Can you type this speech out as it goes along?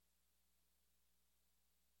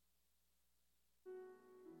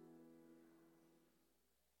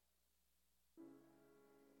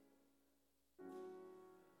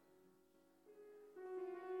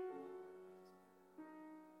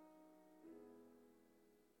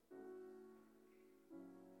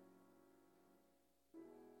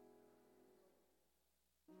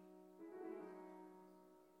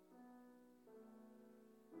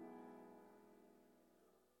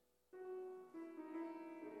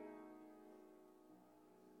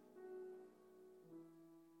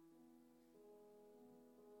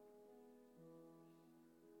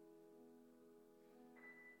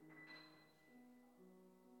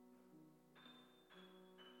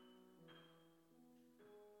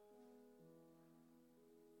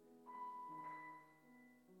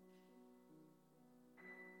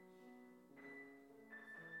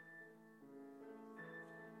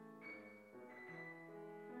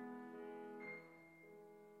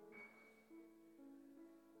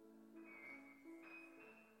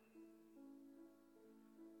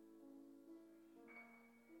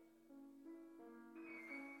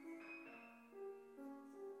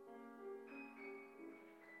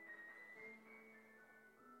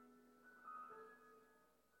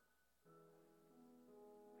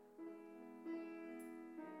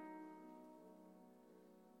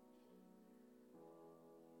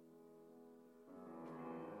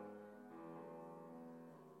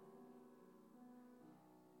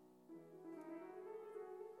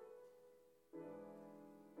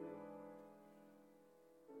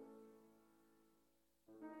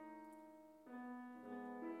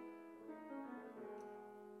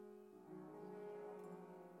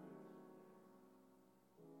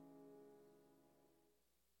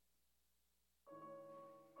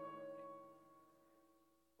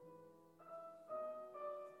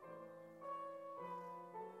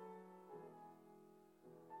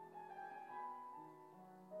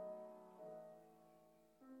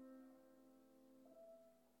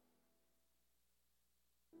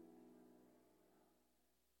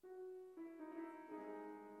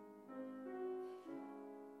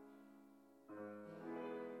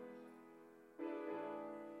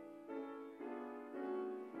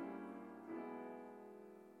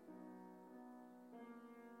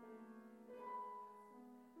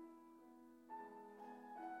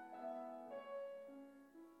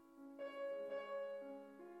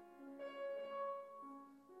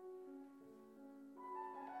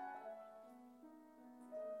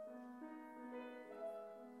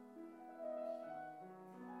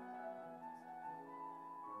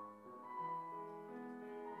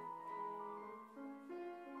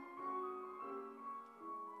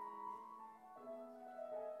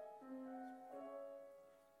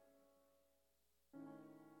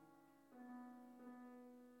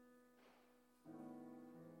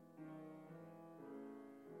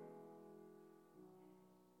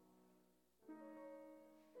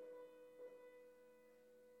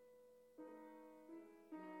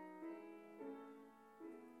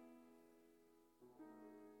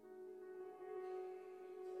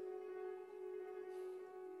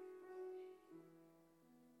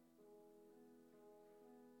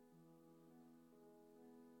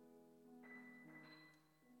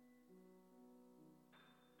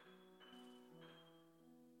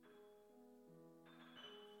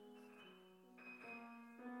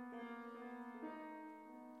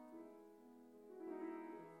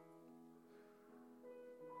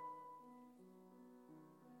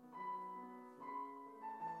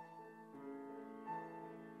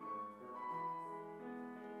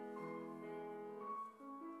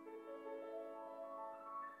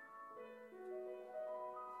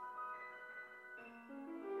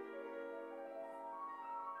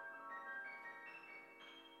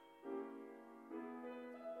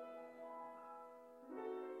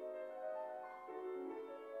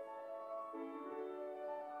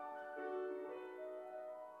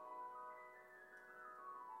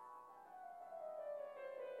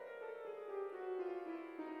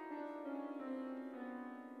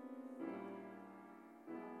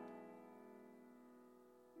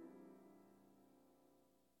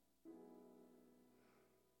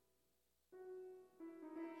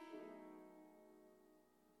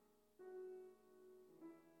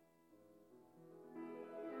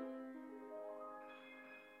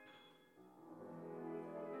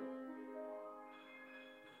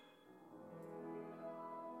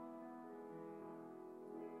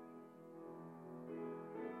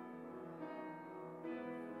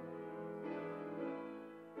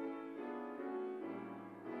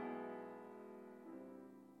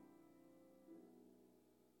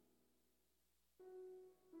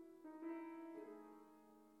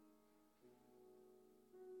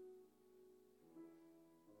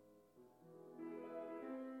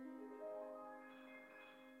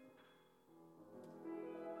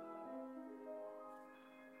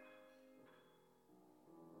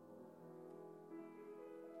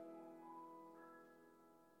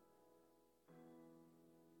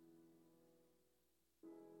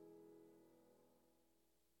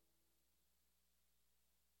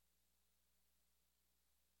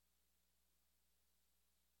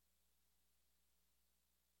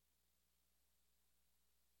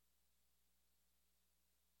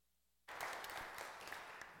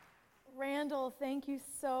Randall, thank you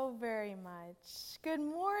so very much. Good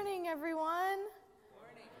morning, everyone. Good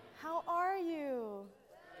morning. How are you?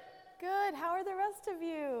 Good. How are the rest of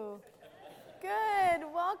you? Good.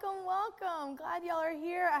 Welcome, welcome. Glad y'all are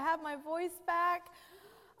here. I have my voice back.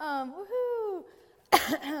 Woohoo.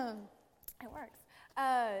 It works.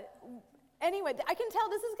 Anyway, I can tell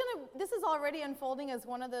this is already unfolding as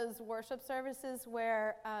one of those worship services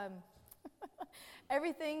where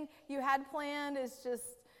everything you had planned is just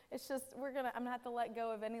I'm gonna have to let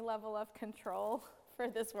go of any level of control for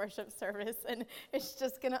this worship service, and it's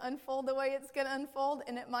just gonna unfold the way it's gonna unfold,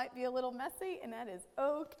 and it might be a little messy, and that is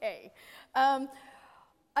okay.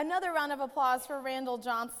 Another round of applause for Randall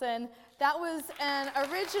Johnson. That was an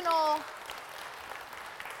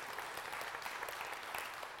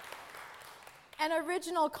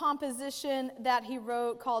original composition that he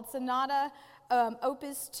wrote called Sonata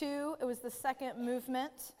Opus 2. It was the second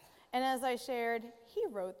movement. And as I shared, he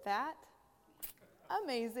wrote that.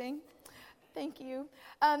 Amazing. Thank you.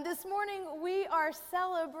 This morning we are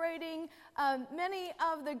celebrating many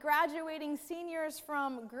of the graduating seniors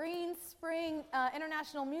from Green Spring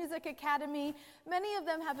International Music Academy. Many of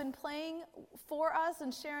them have been playing for us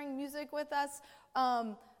and sharing music with us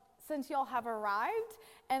since y'all have arrived.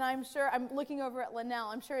 And I'm looking over at Linnell,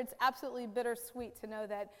 I'm sure it's absolutely bittersweet to know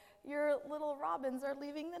that your little robins are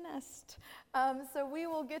leaving the nest. So we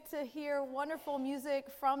will get to hear wonderful music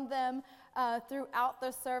from them throughout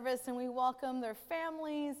the service, and we welcome their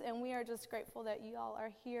families, and we are just grateful that you all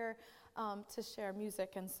are here to share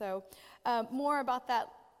music. And so more about that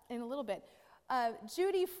in a little bit.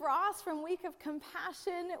 Judy Frost from Week of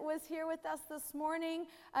Compassion was here with us this morning.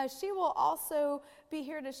 She will also be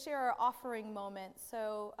here to share our offering moment.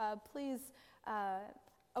 So please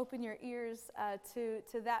open your ears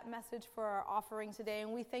to that message for our offering today.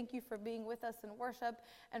 And we thank you for being with us in worship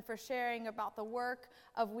and for sharing about the work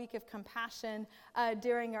of Week of Compassion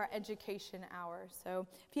during our education hour. So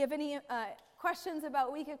if you have any questions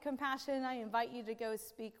about Week of Compassion, I invite you to go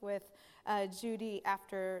speak with Judy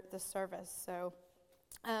after the service. So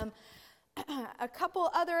a couple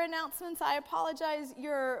other announcements. I apologize.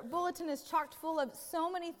 Your bulletin is chocked full of so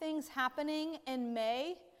many things happening in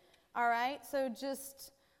May. All right, so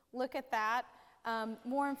just look at that.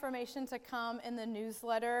 More information to come in the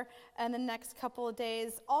newsletter in the next couple of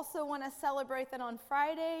days. Also want to celebrate that on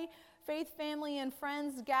Friday, Faith, Family, and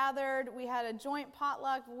Friends gathered. We had a joint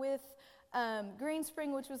potluck with Green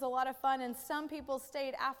Spring, which was a lot of fun, and some people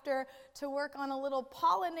stayed after to work on a little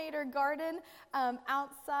pollinator garden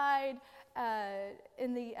outside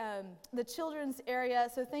in the children's area.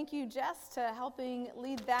 So thank you, Jess, to helping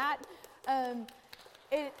lead that.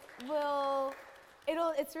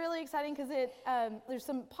 It's really exciting because there's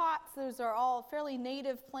some pots. Those are all fairly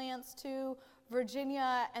native plants to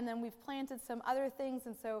Virginia, and then we've planted some other things,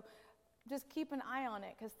 and so just keep an eye on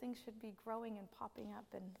it because things should be growing and popping up,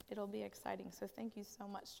 and it'll be exciting. So thank you so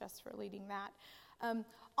much, Jess, for leading that.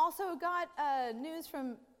 Also got news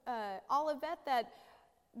from Olivet that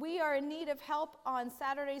we are in need of help on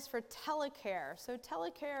Saturdays for telecare. So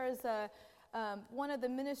telecare is one of the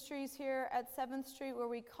ministries here at 7th Street where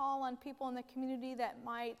we call on people in the community that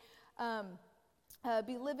might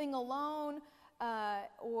be living alone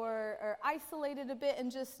or isolated a bit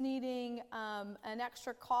and just needing an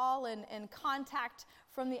extra call and contact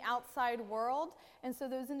from the outside world. And so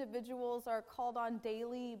those individuals are called on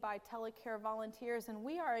daily by telecare volunteers, and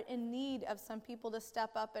we are in need of some people to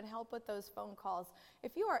step up and help with those phone calls.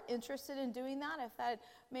 If you are interested in doing that, if that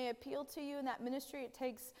may appeal to you in that ministry, it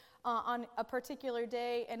takes on a particular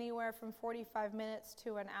day anywhere from 45 minutes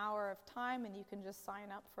to an hour of time, and you can just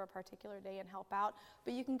sign up for a particular day and help out.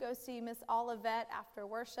 But you can go see Miss Olivet after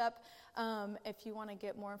worship if you want to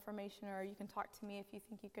get more information, or you can talk to me if you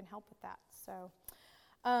think you can help with that. So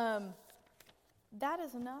that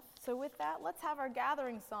is enough. So with that, let's have our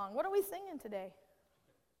gathering song. What are we singing today?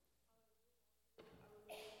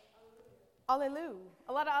 Alleluia.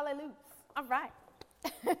 A lot of alleluias. All right.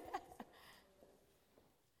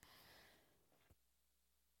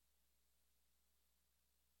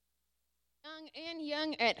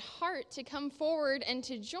 Young at heart to come forward and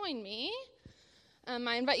to join me.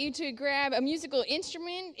 I invite you to grab a musical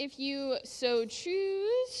instrument if you so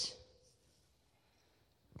choose.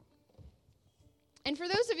 And for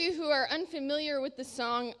those of you who are unfamiliar with the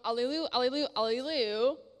song Alleluia, Alleluia,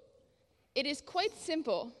 Alleluia, it is quite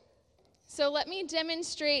simple. So let me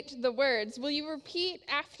demonstrate the words. Will you repeat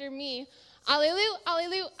after me? Alleluia,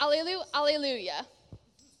 Alleluia, Alleluia, Alleluia.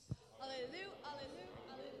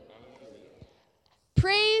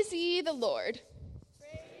 Praise ye the Lord.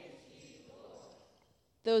 Praise ye the Lord.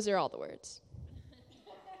 Those are all the words.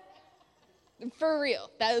 For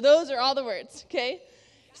real. Those are all the words, okay?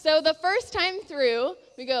 So the first time through,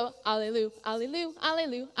 we go, Alleluia, Alleluia,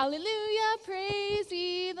 Alleluia, Alleluia, praise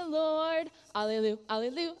ye the Lord. Alleluia,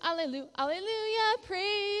 Alleluia, Alleluia, Alleluia,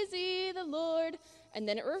 praise ye the Lord. And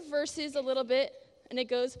then it reverses a little bit, and it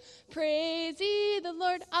goes, praise ye the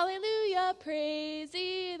Lord, Alleluia, praise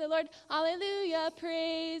ye the Lord, Alleluia,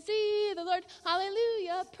 praise ye the Lord,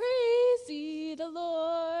 Alleluia, praise ye the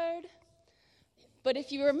Lord. But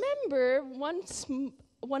if you remember,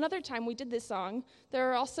 one other time we did this song,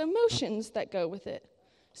 there are also motions that go with it.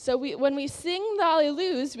 So when we sing the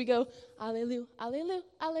Alleluias, we go, Alleluia, Alleluia,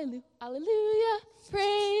 Alleluia, Alleluia,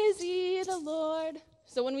 praise ye the Lord.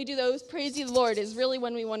 So when we do those, praise ye the Lord is really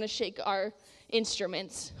when we want to shake our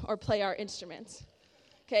instruments or play our instruments,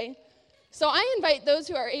 okay? So I invite those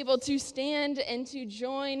who are able to stand and to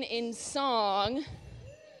join in song.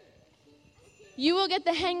 You will get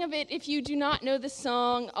the hang of it if you do not know the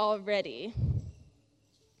song already.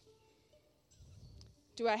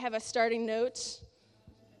 Do I have a starting note?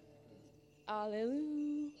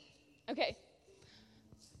 Alleluia. Okay.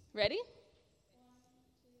 Ready?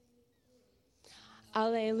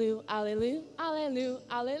 Alleluia, Alleluia, Alleluia,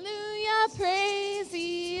 Alleluia, praise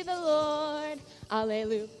ye the Lord.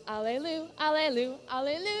 Alleluia, Alleluia, Alleluia,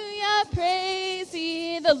 Alleluia, praise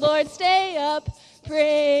ye the Lord. Stay up.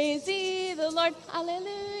 Praise ye the Lord,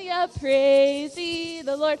 alleluia, praise ye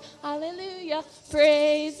the Lord, alleluia,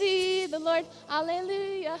 praise ye the Lord,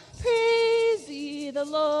 alleluia, praise ye the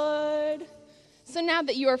Lord. So now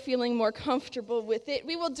that you are feeling more comfortable with it,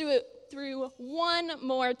 we will do it through one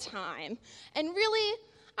more time. And really,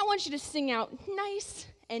 I want you to sing out nice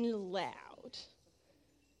and loud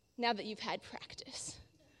now that you've had practice.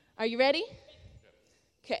 Are you ready?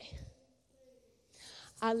 Okay.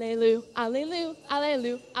 Alleluia, Alleluia,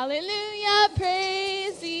 Alleluia, Alleluia,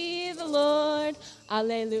 praise ye the Lord.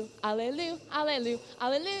 Alleluia, Alleluia, Alleluia,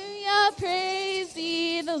 Alleluia, praise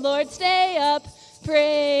ye the Lord. Stay up,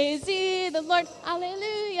 praise ye the Lord.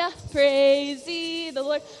 Alleluia, praise ye the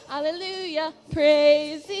Lord. Alleluia,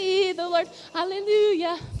 praise ye the Lord.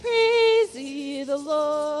 Alleluia, praise ye the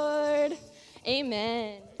Lord.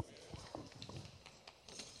 Amen.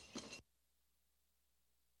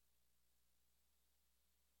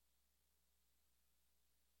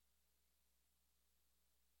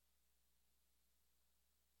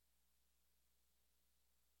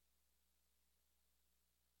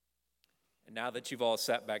 And now that you've all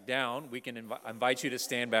sat back down, we can invite you to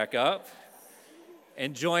stand back up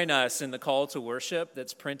and join us in the call to worship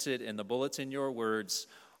that's printed in the bulletin. Your words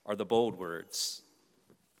are the bold words.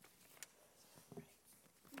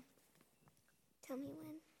 Tell me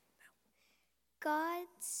when. God's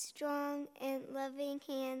strong and loving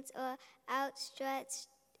hands are outstretched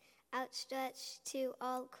to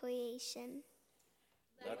all creation.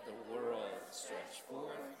 Let the world stretch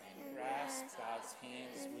forth and grasp God's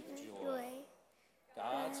hands with joy.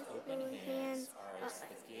 God's open hands are as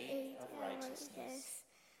the gate of righteousness.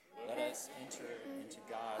 Let us enter into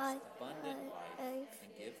God's abundant life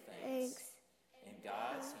and give thanks. In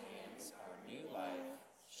God's hands are new life,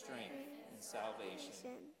 strength, and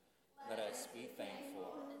salvation. Let us be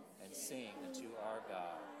thankful and sing unto our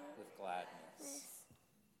God with gladness.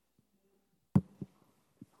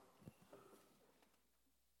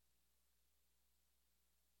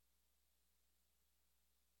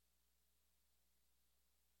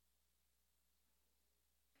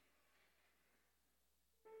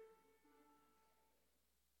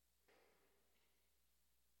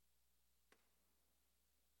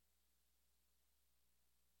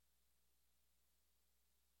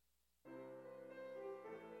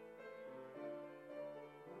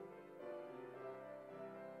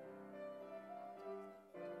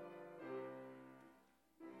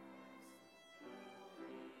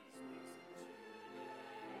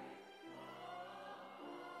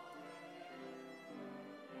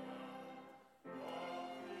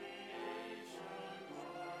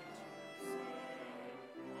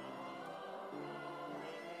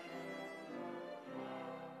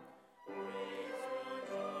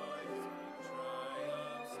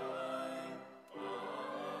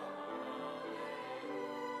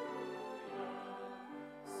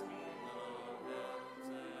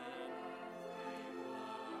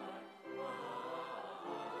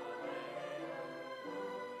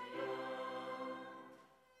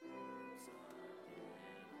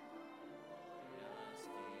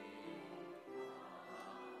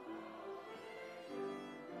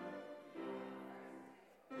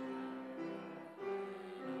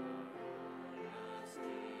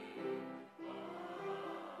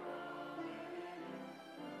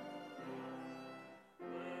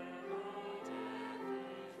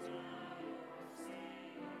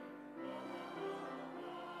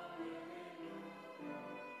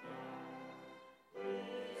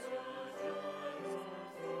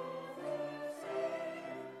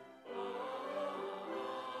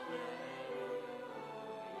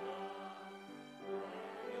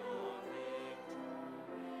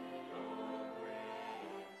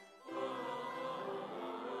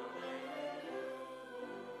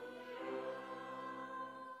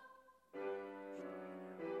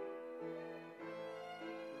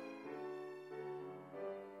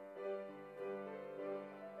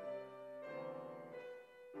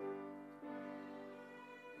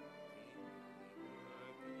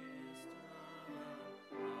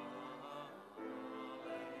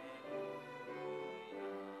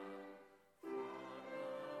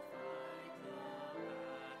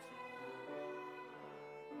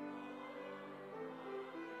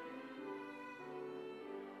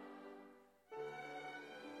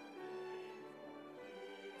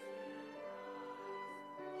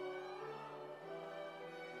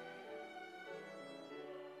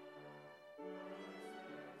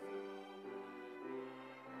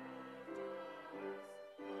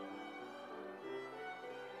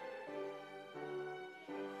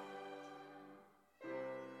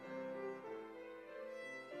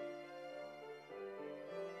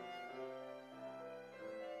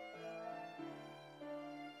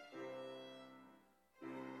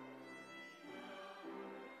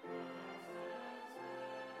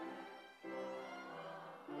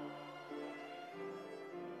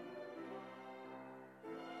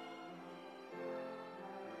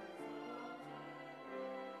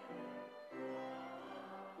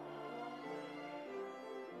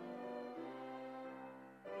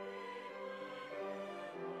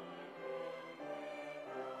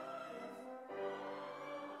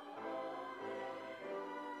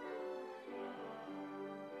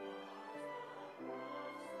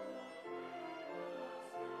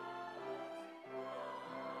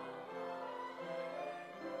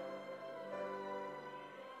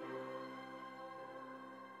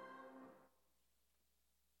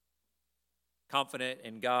 Confident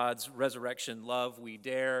in God's resurrection love, we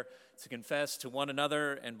dare to confess to one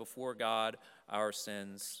another and before God our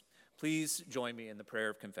sins. Please join me in the prayer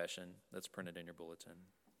of confession that's printed in your bulletin.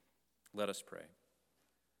 Let us pray.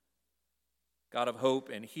 God of hope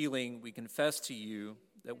and healing, we confess to you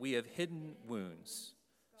that we have hidden wounds,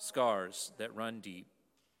 scars that run deep.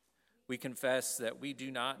 We confess that we do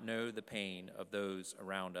not know the pain of those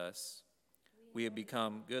around us. We have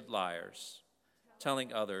become good liars,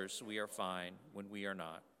 telling others we are fine when we are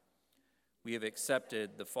not. We have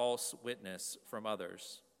accepted the false witness from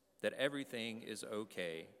others that everything is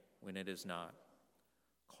okay when it is not.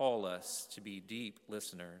 Call us to be deep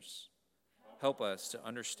listeners. Help us to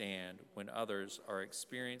understand when others are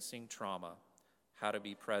experiencing trauma, how to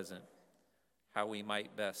be present, how we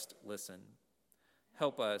might best listen.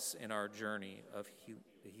 Help us in our journey of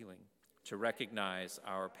healing to recognize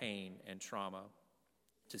our pain and trauma,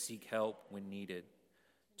 to seek help when needed,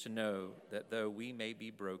 to know that though we may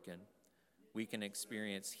be broken, we can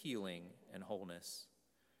experience healing and wholeness.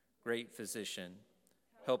 Great physician,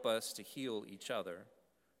 help us to heal each other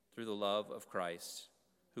through the love of Christ,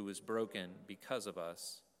 who was broken because of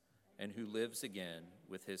us and who lives again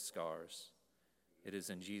with his scars. It is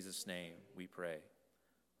in Jesus' name we pray.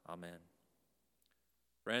 Amen.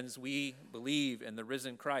 Friends, we believe in the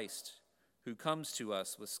risen Christ who comes to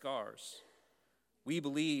us with scars. We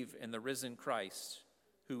believe in the risen Christ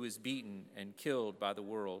who was beaten and killed by the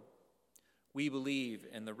world. We believe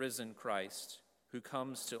in the risen Christ who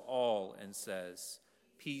comes to all and says,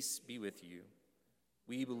 "Peace be with you."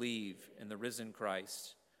 We believe in the risen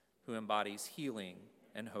Christ who embodies healing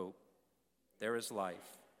and hope. There is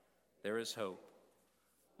life. There is hope.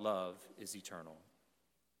 Love is eternal.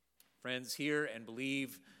 Friends, hear and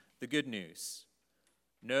believe the good news.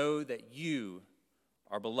 Know that you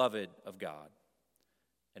are beloved of God.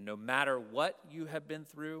 And no matter what you have been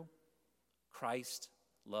through, Christ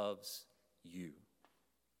loves you,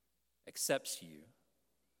 accepts you.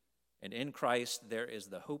 And in Christ there is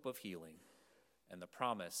the hope of healing and the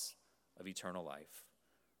promise of eternal life.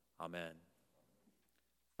 Amen.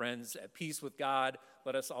 Friends, at peace with God,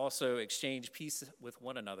 let us also exchange peace with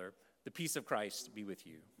one another. The peace of Christ be with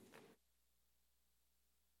you.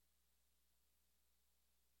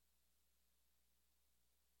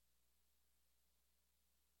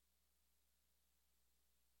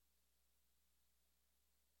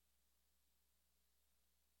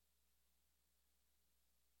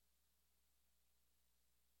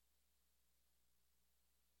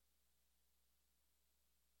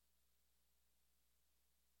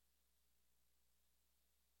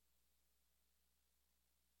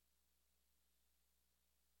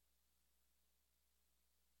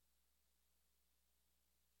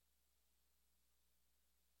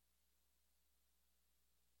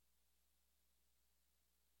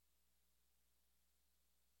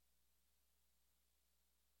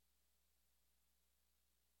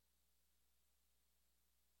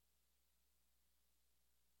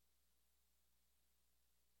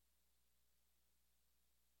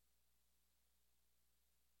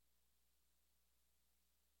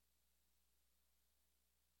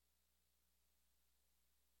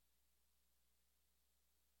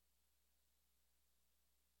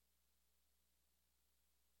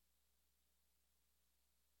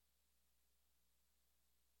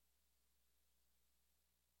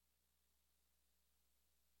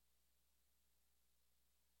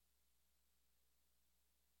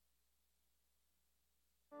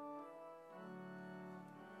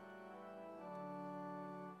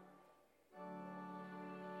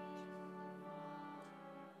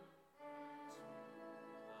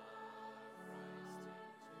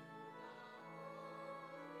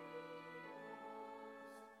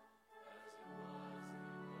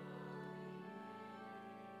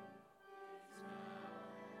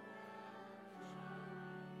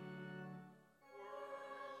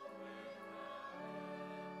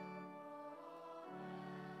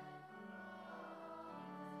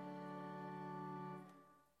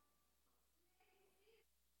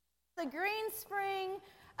 The Green Spring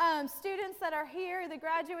students that are here, the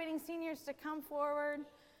graduating seniors, to come forward.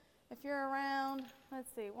 If you're around, let's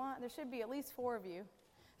see, there should be at least 4 of you.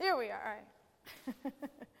 There we are, all right.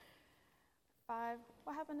 5.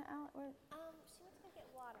 What happened to Alex? She went to go get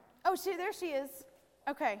water. Oh, there she is.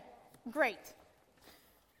 Okay, great.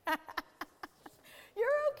 You're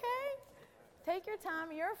okay. Take your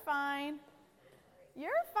time. You're fine.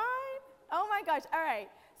 You're fine. Oh my gosh. All right.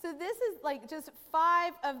 So this is like just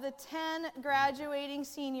 5 of the 10 graduating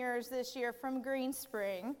seniors this year from Green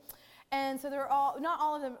Spring. And so they're all, not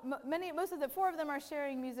all of them, most of the 4 of them are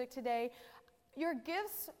sharing music today. Your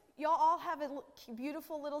gifts, y'all all have a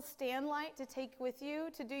beautiful little stand light to take with you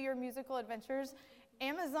to do your musical adventures.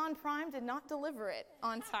 Amazon Prime did not deliver it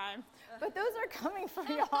on time, but those are coming for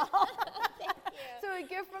y'all. Thank you. So a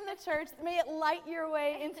gift from the church. May it light your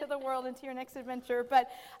way into the world, into your next adventure.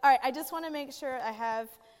 But, all right, I just want to make sure I have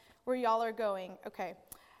where y'all are going. Okay.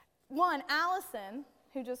 One, Allison,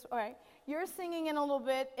 all right, you're singing in a little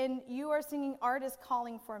bit, and you are singing Art is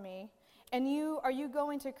Calling for Me. And are you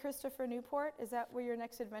going to Christopher Newport? Is that where your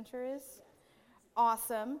next adventure is?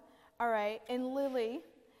 Awesome. All right. And Lily,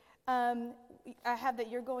 I have that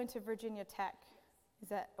you're going to Virginia Tech. Is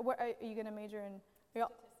that, are you going to major in?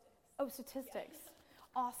 Statistics.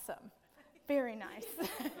 Awesome. Very nice.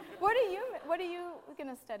 What are you going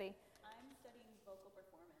to study? I'm studying vocal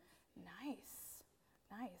performance.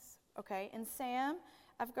 Nice. Okay. And Sam,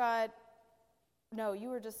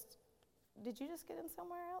 did you just get in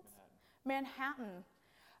somewhere else? Manhattan.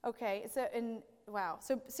 Okay. So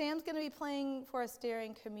Sam's going to be playing for us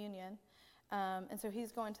during communion. And so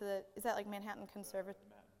he's going to is that like Manhattan Conservatory?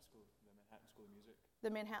 The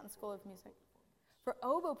Manhattan School of Music. For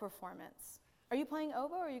oboe performance. Are you playing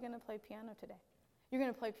oboe or are you going to play piano today? You're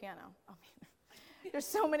going to play piano. Oh, man. There's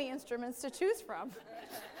so many instruments to choose from.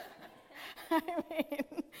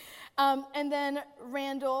 And then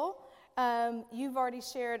Randall, you've already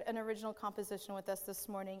shared an original composition with us this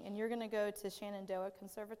morning, and you're going to go to Shenandoah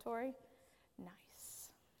Conservatory.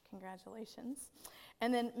 Nice. Congratulations.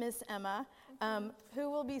 And then Miss Emma,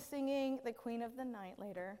 who will be singing The Queen of the Night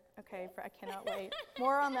later. Okay, I cannot wait.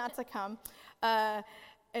 More on that to come.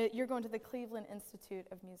 You're going to the Cleveland Institute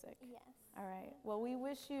of Music. Yes. All right. Well,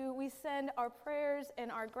 we send our prayers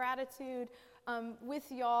and our gratitude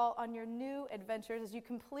with y'all on your new adventures as you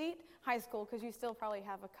complete high school, because you still probably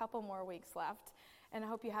have a couple more weeks left. And I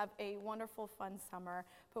hope you have a wonderful, fun summer.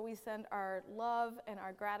 But we send our love and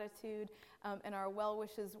our gratitude and our well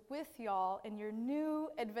wishes with y'all in your new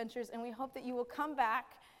adventures. And we hope that you will come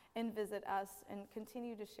back and visit us and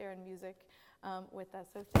continue to share in music with us.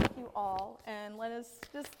 So thank you all. And let us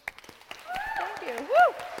just, thank you.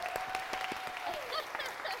 Woo!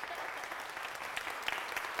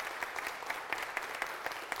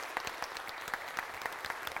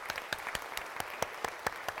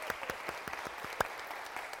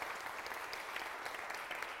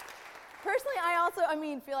 Personally,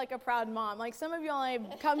 I feel like a proud mom. Like some of y'all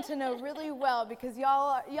I've come to know really well because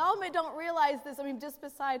y'all don't realize this. Just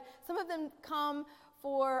beside, some of them come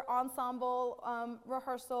for ensemble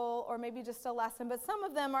rehearsal or maybe just a lesson, but some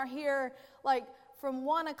of them are here like from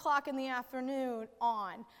 1 o'clock in the afternoon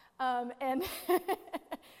on. And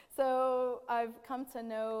so I've come to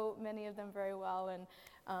know many of them very well, and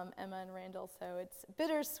Emma and Randall, so it's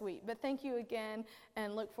bittersweet. But thank you again,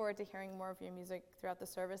 and look forward to hearing more of your music throughout the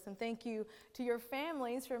service. And thank you to your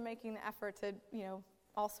families for making the effort to,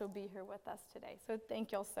 also be here with us today. So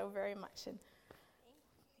thank y'all so very much. And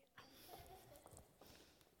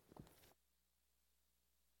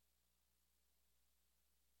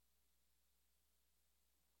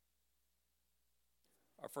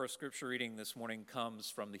Our first scripture reading this morning comes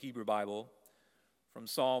from the Hebrew Bible, from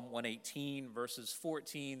Psalm 118, verses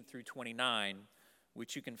 14 through 29,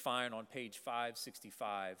 which you can find on page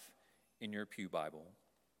 565 in your Pew Bible.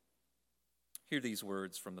 Hear these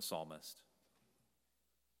words from the psalmist.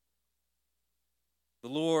 The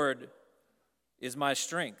Lord is my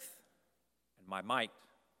strength and my might,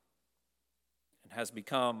 and has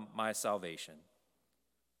become my salvation.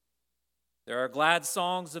 There are glad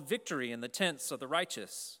songs of victory in the tents of the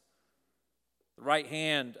righteous. The right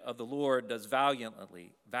hand of the Lord does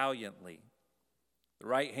valiantly. The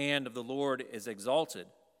right hand of the Lord is exalted.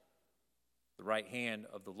 The right hand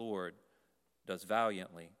of the Lord does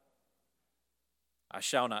valiantly. I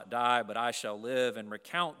shall not die, but I shall live and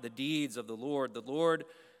recount the deeds of the Lord. The Lord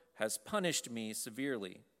has punished me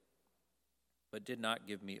severely, but did not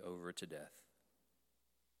give me over to death.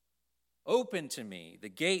 Open to me the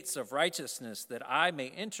gates of righteousness, that I may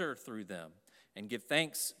enter through them and give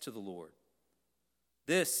thanks to the Lord.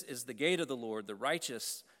 This is the gate of the Lord, the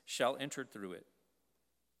righteous shall enter through it.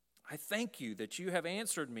 I thank you that you have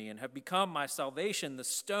answered me and have become my salvation. The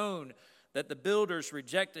stone that the builders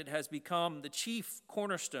rejected has become the chief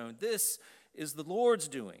cornerstone. This is the Lord's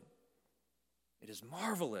doing. It is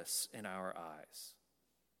marvelous in our eyes.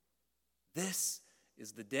 This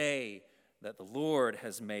is the day that the Lord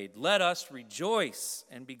has made. Let us rejoice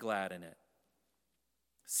and be glad in it.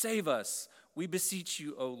 Save us, we beseech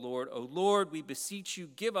you, O Lord. O Lord, we beseech you,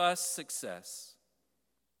 give us success.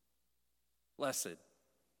 Blessed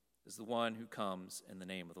is the one who comes in the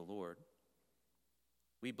name of the Lord.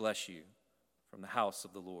 We bless you from the house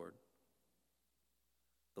of the Lord.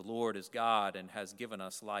 The The Lord is God and has given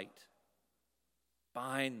us light.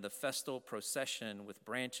 Bind the festal procession with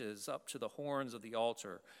branches up to the horns of the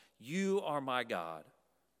altar. You are my God,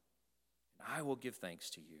 and I will give thanks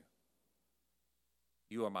to you.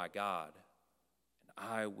 You are my God, and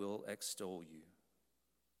I will extol you.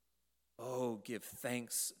 Oh, give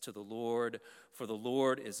thanks to the Lord, for the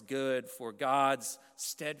Lord is good, for God's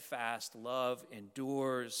steadfast love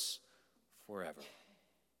endures forever.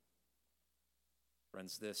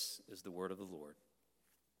 Friends, this is the word of the Lord.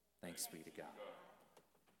 Thanks be to God.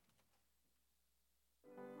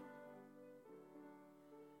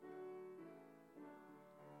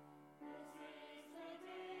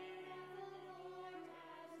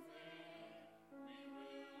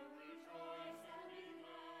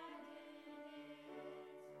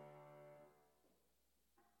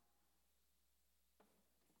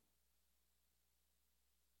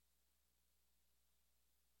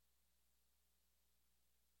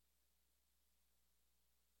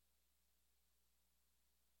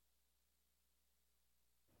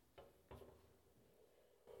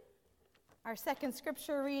 Our second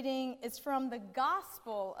scripture reading is from the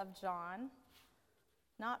Gospel of John,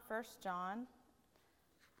 not 1 John,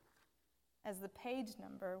 as the page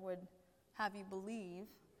number would have you believe,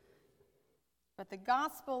 but the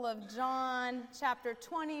Gospel of John, chapter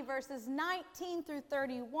 20, verses 19 through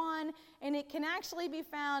 31, and it can actually be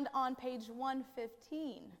found on page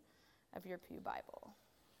 115 of your Pew Bible.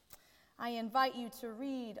 I invite you to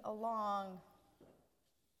read along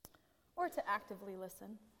or to actively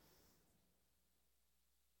listen.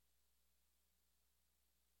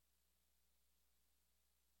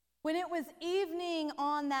 When it was evening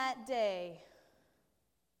on that day,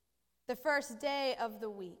 the first day of the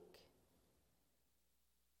week,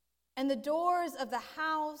 and the doors of the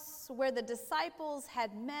house where the disciples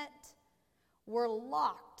had met were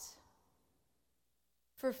locked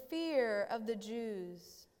for fear of the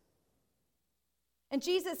Jews. And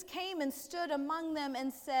Jesus came and stood among them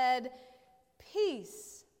and said,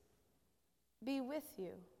 "Peace be with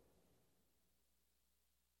you."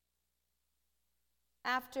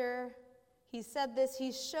 After he said this,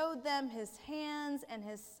 he showed them his hands and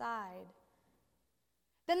his side.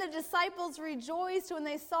 Then the disciples rejoiced when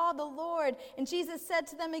they saw the Lord, and Jesus said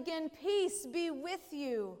to them again, "Peace be with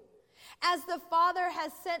you. As the Father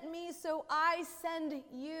has sent me, so I send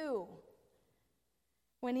you."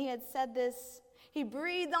 When he had said this, he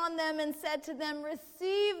breathed on them and said to them,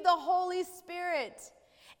 "Receive the Holy Spirit.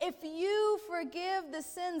 If you forgive the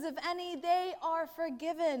sins of any, they are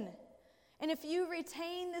forgiven. And if you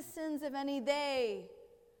retain the sins of any, they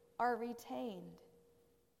are retained."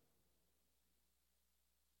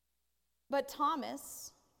 But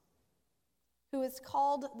Thomas, who is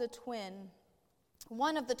called the twin,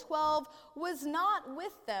 one of the 12, was not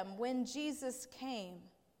with them when Jesus came.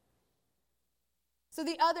 So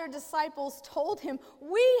the other disciples told him,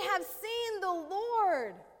 "We have seen the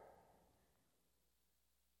Lord."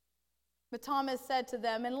 But Thomas said to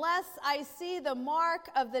them, "Unless I see the mark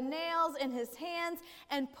of the nails in his hands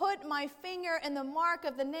and put my finger in the mark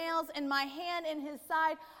of the nails and my hand in his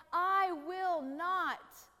side, I will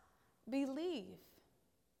not believe."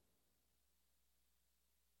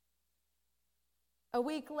 A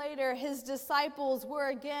week later, his disciples were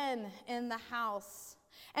again in the house,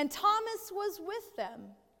 and Thomas was with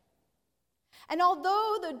them. And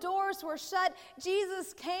although the doors were shut,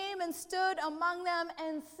 Jesus came and stood among them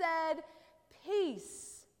and said,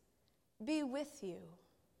 "Peace be with you."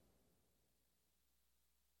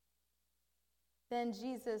 Then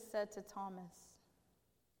Jesus said to Thomas,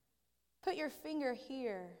 "Put your finger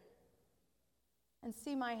here and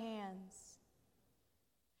see my hands.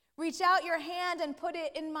 Reach out your hand and put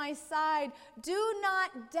it in my side. Do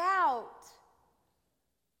not doubt,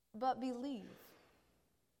 but believe."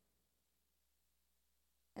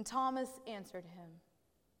 And Thomas answered him,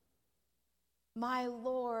 "My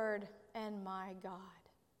Lord and my God."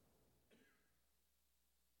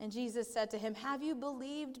 And Jesus said to him, "Have you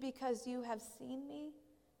believed because you have seen me?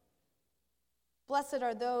 Blessed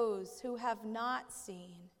are those who have not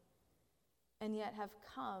seen and yet have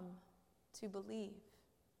come to believe."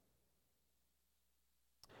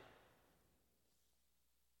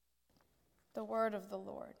 The word of the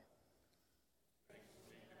Lord.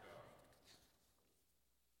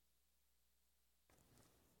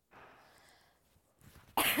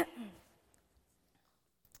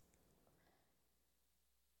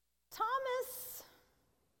 Thomas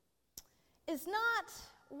is not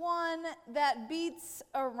one that beats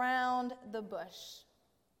around the bush.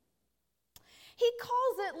 He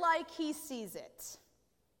calls it like he sees it.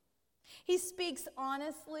 He speaks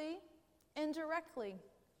honestly and directly.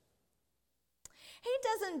 He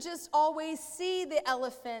doesn't just always see the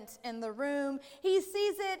elephant in the room. He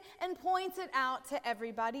sees it and points it out to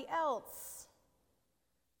everybody else.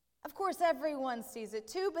 Of course, everyone sees it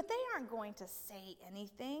too, but they aren't going to say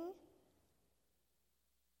anything.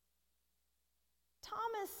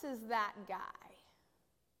 Thomas is that guy.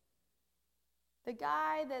 The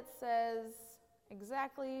guy that says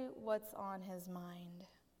exactly what's on his mind.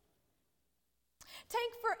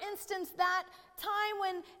 Take, for instance, that time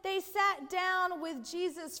when they sat down with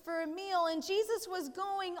Jesus for a meal, and Jesus was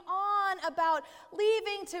going on about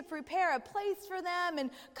leaving to prepare a place for them and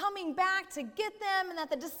coming back to get them, and that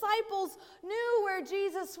the disciples knew where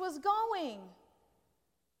Jesus was going.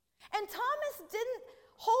 And Thomas didn't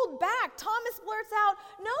hold back. Thomas blurts out,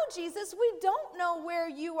 "No, Jesus, we don't know where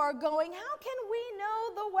you are going. How can we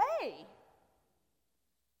know the way?"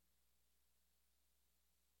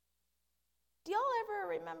 Do y'all ever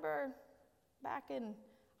remember back in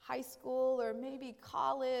high school or maybe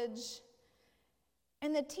college,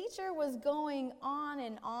 and the teacher was going on,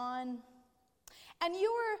 and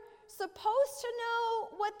you were supposed to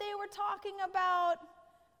know what they were talking about,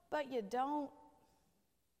 but you don't?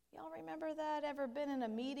 Y'all remember that? Ever been in a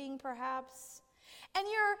meeting, perhaps? And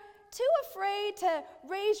you're too afraid to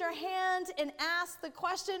raise your hand and ask the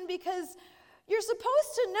question because you're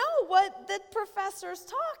supposed to know what the professor's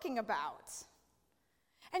talking about.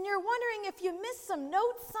 And you're wondering if you missed some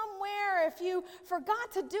notes somewhere, if you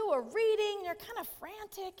forgot to do a reading, you're kind of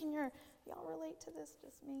frantic, and y'all relate to this,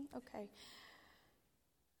 just me? Okay.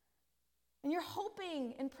 And you're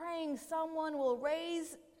hoping and praying someone will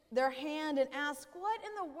raise their hand and ask, "What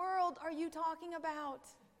in the world are you talking about?"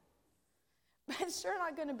 But it's sure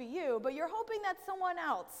not going to be you, but you're hoping that someone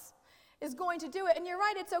else is going to do it. And you're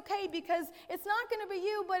right, it's okay, because it's not going to be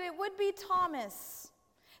you, but it would be Thomas.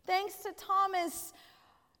 Thanks to Thomas,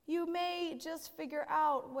 you may just figure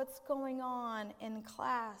out what's going on in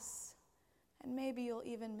class, and maybe you'll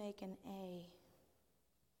even make an A.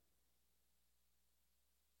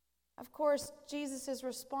 Of course, Jesus'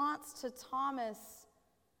 response to Thomas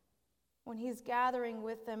when he's gathering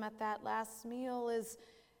with them at that last meal is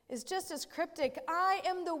just as cryptic. "I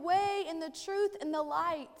am the way and the truth and the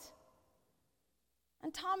light."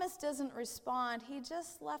 And Thomas doesn't respond. He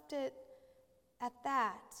just left it at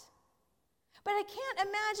that. But I can't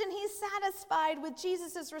imagine he's satisfied with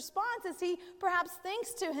Jesus' response as he perhaps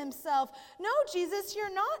thinks to himself, "No, Jesus,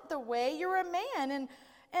 you're not the way. You're a man.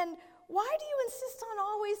 And why do you insist on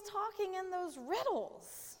always talking in those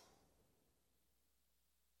riddles?"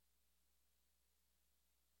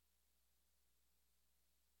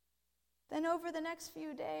 Then over the next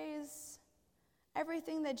few days,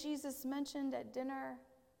 everything that Jesus mentioned at dinner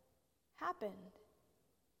happened.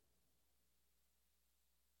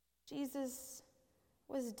 Jesus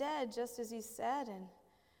was dead, just as he said, and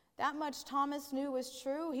that much Thomas knew was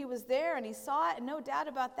true. He was there and he saw it, and no doubt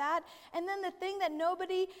about that. And then the thing that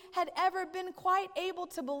nobody had ever been quite able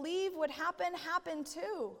to believe would happen happened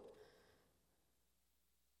too.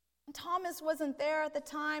 And Thomas wasn't there at the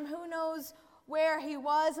time. Who knows where he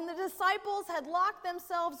was? And the disciples had locked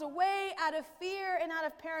themselves away out of fear and out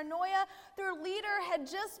of paranoia. Their leader had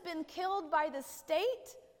just been killed by the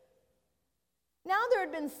state. Now there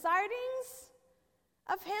had been sightings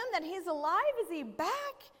of him, that he's alive. Is he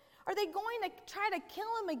back? Are they going to try to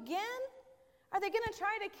kill him again? Are they going to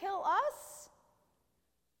try to kill us?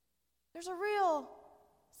 There's a real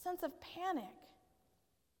sense of panic.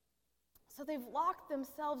 So they've locked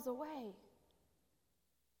themselves away.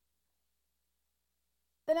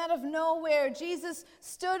 Then out of nowhere, Jesus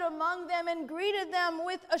stood among them and greeted them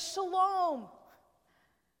with a shalom.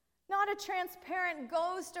 Not a transparent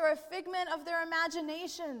ghost or a figment of their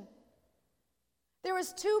imagination. There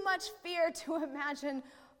was too much fear to imagine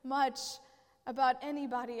much about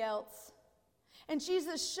anybody else. And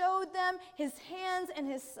Jesus showed them his hands and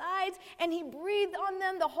his sides, and he breathed on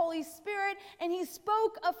them the Holy Spirit, and he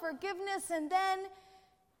spoke of forgiveness, and then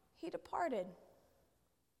he departed.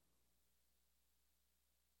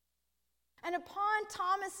 And upon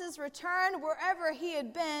Thomas's return, wherever he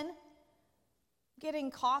had been,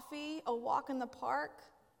 getting coffee, a walk in the park,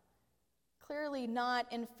 clearly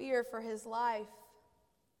not in fear for his life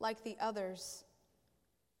like the others,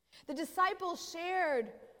 the disciples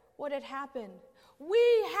shared what had happened.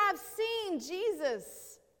 "We have seen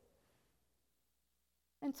Jesus."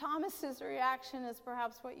 And Thomas's reaction is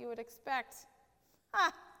perhaps what you would expect.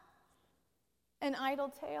 An idle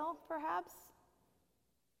tale, perhaps?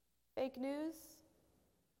 Fake news?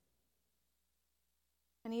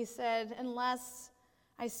 And he said, "Unless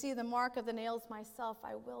I see the mark of the nails myself,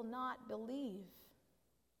 I will not believe."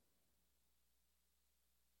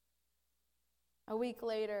 A week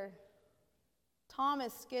later,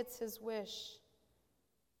 Thomas gets his wish.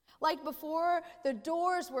 Like before, the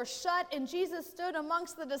doors were shut and Jesus stood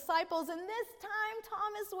amongst the disciples, and this time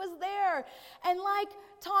Thomas was there. And like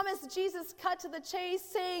Thomas, Jesus cut to the chase,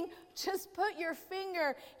 saying, just put your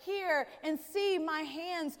finger here and see my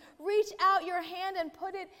hands. Reach out your hand and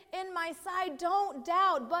put it in my side. Don't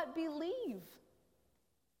doubt, but believe.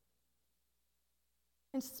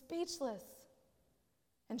 And speechless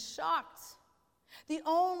and shocked, the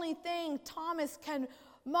only thing Thomas can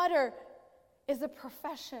mutter is a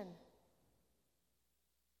profession.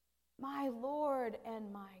 My Lord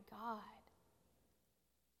and my God.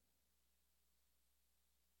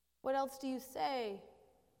 What else do you say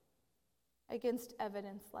against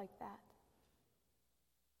evidence like that?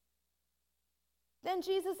 Then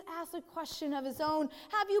Jesus asks a question of his own.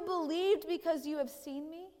 Have you believed because you have seen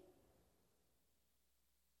me?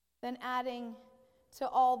 Then adding to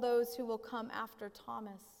all those who will come after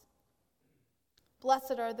Thomas,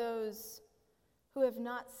 blessed are those who have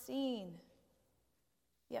not seen,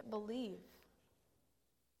 yet believe.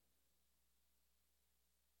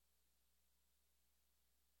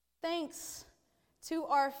 Thanks to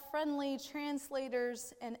our friendly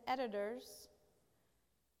translators and editors,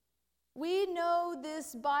 we know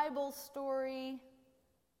this Bible story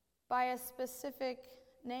by a specific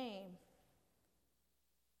name.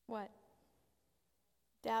 What?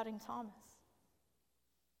 Doubting Thomas.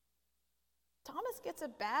 Thomas gets a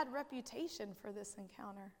bad reputation for this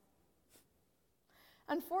encounter.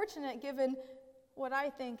 Unfortunate, given what I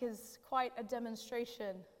think is quite a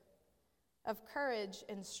demonstration of courage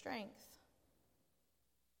and strength.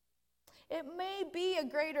 It may be a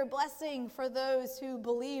greater blessing for those who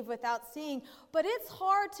believe without seeing, but it's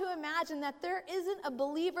hard to imagine that there isn't a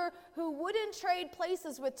believer who wouldn't trade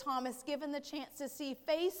places with Thomas given the chance to see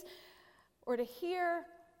face or to hear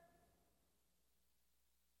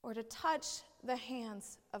or to touch the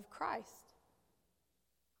hands of Christ.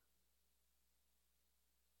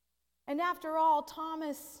 And after all,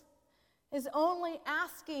 Thomas is only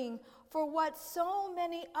asking for what so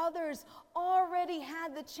many others already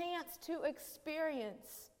had the chance to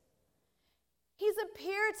experience. He's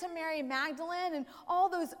appeared to Mary Magdalene and all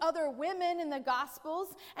those other women in the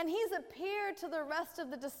Gospels, and he's appeared to the rest of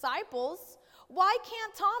the disciples. Why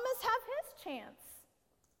can't Thomas have his chance?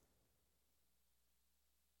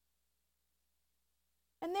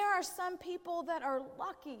 And there are some people that are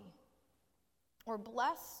lucky or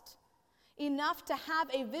blessed enough to have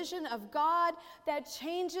a vision of God that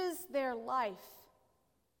changes their life.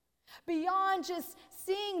 Beyond just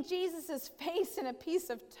seeing Jesus' face in a piece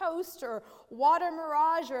of toast or water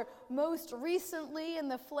mirage, or most recently in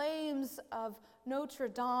the flames of Notre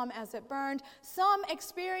Dame as it burned, some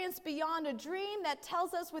experience beyond a dream that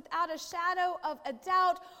tells us without a shadow of a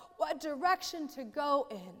doubt what direction to go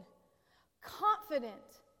in, confident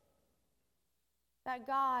that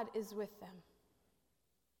God is with them.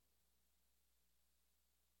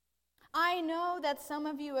 I know that some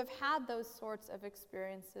of you have had those sorts of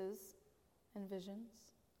experiences and visions.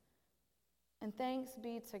 And thanks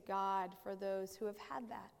be to God for those who have had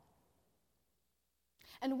that.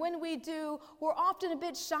 And when we do, we're often a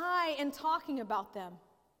bit shy in talking about them.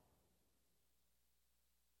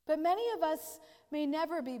 But many of us may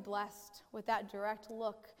never be blessed with that direct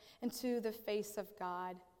look into the face of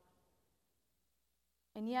God.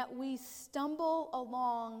 And yet we stumble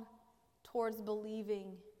along towards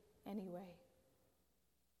believing anyway.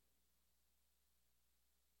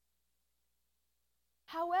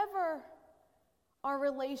 However, our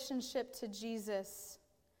relationship to Jesus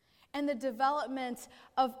and the development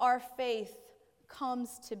of our faith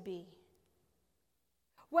comes to be,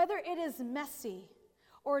 whether it is messy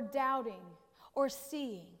or doubting or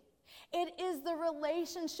seeing, it is the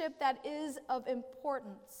relationship that is of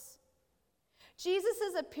importance.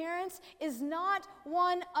 Jesus' appearance is not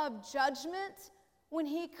one of judgment. When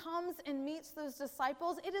he comes and meets those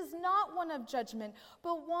disciples, it is not one of judgment,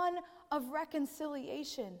 but one of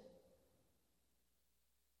reconciliation.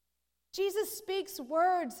 Jesus speaks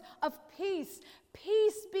words of peace.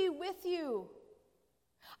 Peace be with you.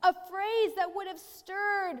 A phrase that would have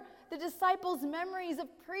stirred the disciples' memories of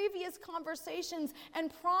previous conversations and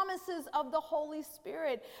promises of the Holy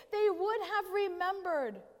Spirit. They would have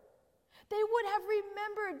remembered. They would have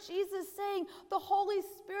remembered Jesus saying, the Holy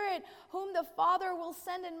Spirit, whom the Father will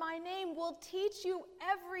send in my name, will teach you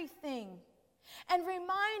everything and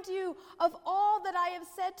remind you of all that I have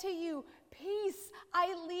said to you. Peace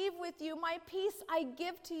I leave with you. My peace I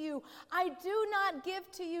give to you. I do not give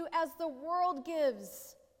to you as the world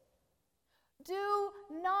gives. Do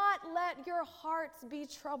not let your hearts be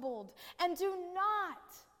troubled, and do not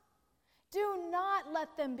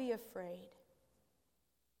let them be afraid.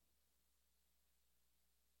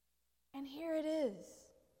 And here it is.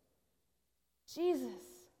 Jesus,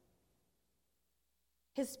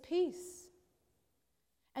 his peace,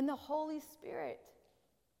 and the Holy Spirit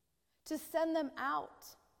to send them out,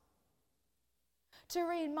 to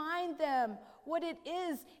remind them what it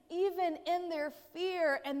is, even in their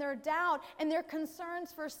fear and their doubt and their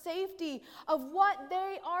concerns for safety, of what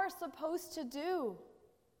they are supposed to do.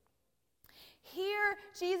 Here,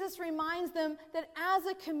 Jesus reminds them that as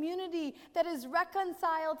a community that is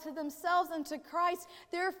reconciled to themselves and to Christ,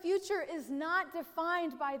 their future is not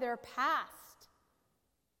defined by their past.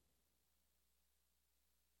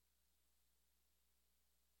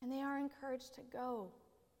 And they are encouraged to go,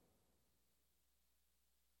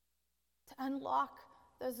 to unlock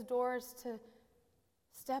those doors, to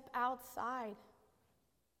step outside,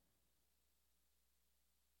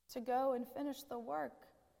 to go and finish the work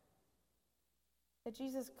that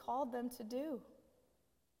Jesus called them to do.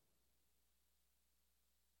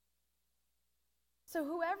 So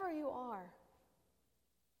whoever you are,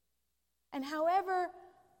 and however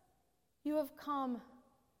you have come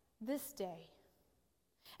this day,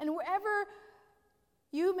 and wherever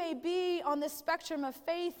you may be on the spectrum of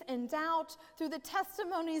faith and doubt, through the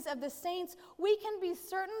testimonies of the saints, we can be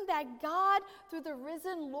certain that God, through the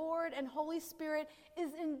risen Lord and Holy Spirit,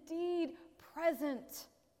 is indeed present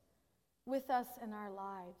with us in our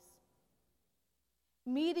lives,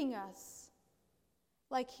 meeting us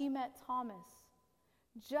like he met Thomas,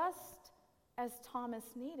 just as Thomas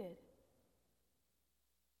needed.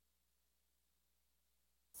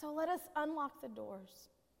 So let us unlock the doors.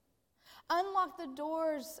 Unlock the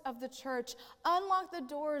doors of the church. Unlock the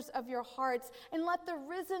doors of your hearts, and let the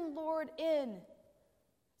risen Lord in,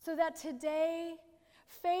 so that today,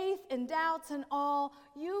 faith and doubts and all,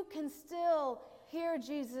 you can still hear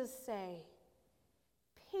Jesus say,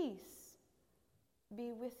 "Peace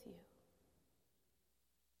be with you."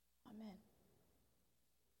 Amen.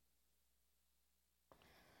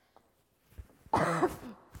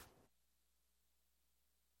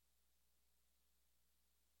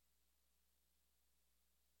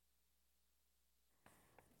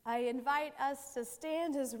 I invite us to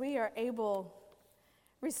stand as we are able,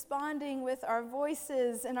 responding with our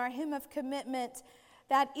voices in our hymn of commitment,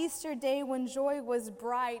 That Easter Day When Joy Was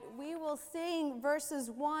Bright. We will sing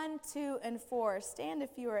verses 1, 2, and 4. Stand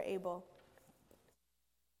if you are able.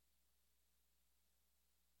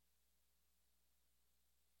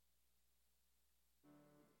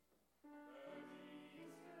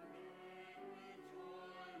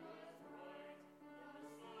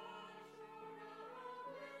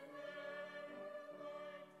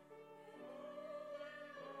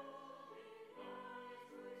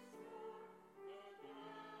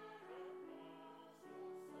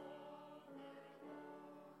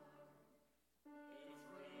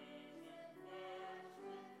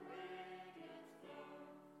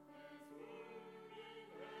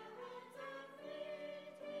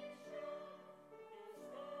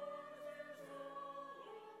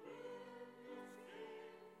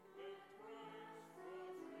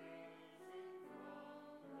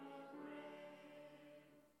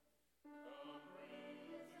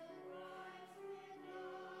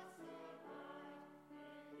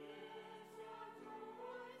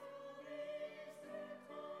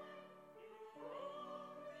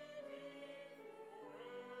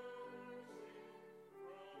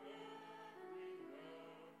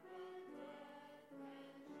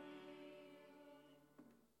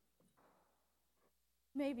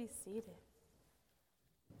 You may be seated.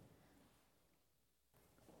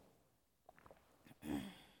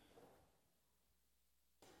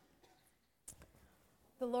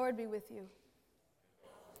 The Lord be with you.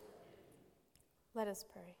 Let us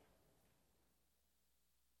pray.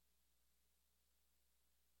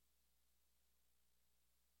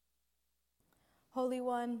 Holy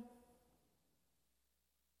One,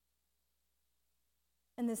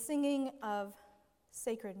 in the singing of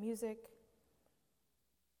sacred music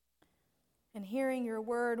and hearing your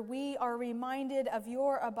word, we are reminded of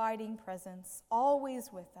your abiding presence,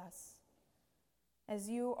 always with us, as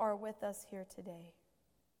you are with us here today.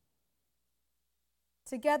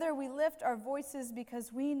 Together we lift our voices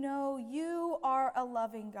because we know you are a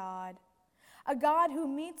loving God, a God who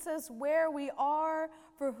meets us where we are,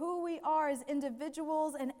 for who we are as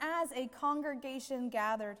individuals and as a congregation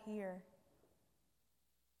gathered here.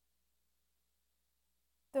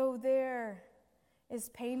 Though there is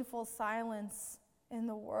painful silence in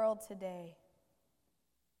the world today,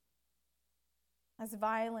 as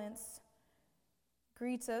violence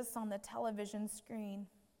greets us on the television screen,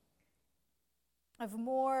 of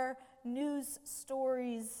more news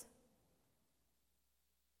stories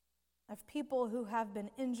of people who have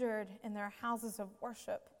been injured in their houses of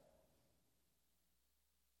worship.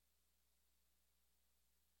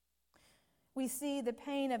 We see the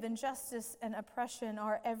pain of injustice and oppression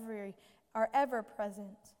are ever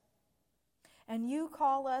present. And you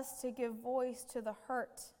call us to give voice to the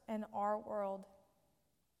hurt in our world.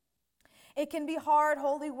 It can be hard,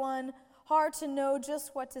 Holy One, hard to know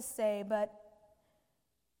just what to say, but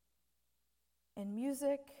in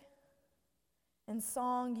music and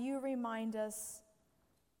song, you remind us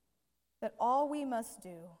that all we must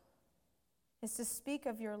do is to speak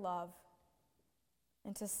of your love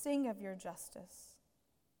and to sing of your justice,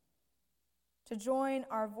 to join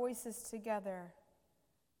our voices together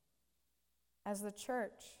as the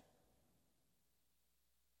church.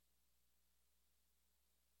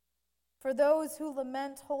 For those who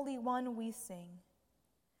lament, Holy One, we sing.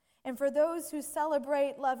 And for those who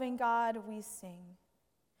celebrate loving God, we sing.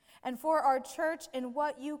 And for our church and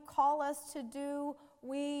what you call us to do,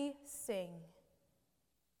 we sing.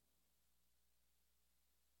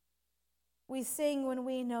 We sing when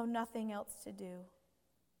we know nothing else to do.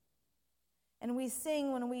 And we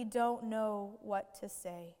sing when we don't know what to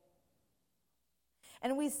say.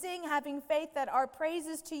 And we sing having faith that our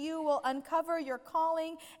praises to you will uncover your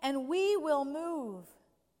calling and we will move.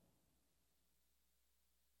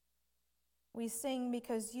 We sing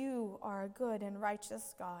because you are a good and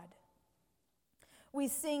righteous God. We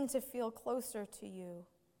sing to feel closer to you.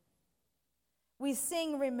 We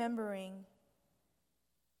sing remembering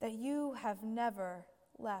that you have never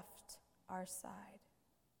left our side.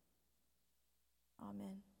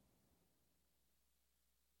 Amen.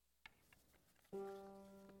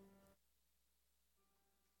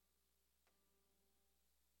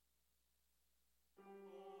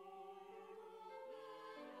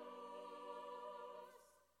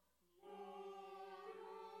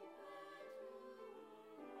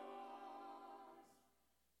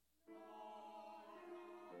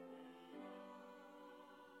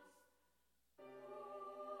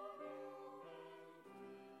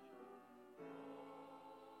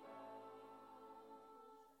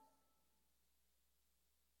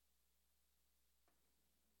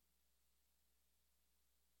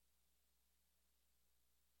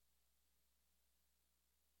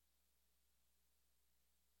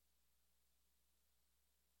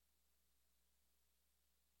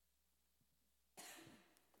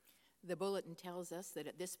 The bulletin tells us that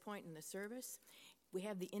at this point in the service, we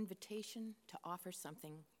have the invitation to offer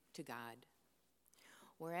something to God.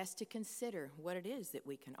 We're asked to consider what it is that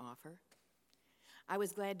we can offer. I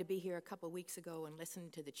was glad to be here a couple weeks ago and listen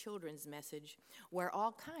to the children's message where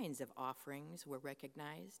all kinds of offerings were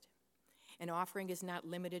recognized. An offering is not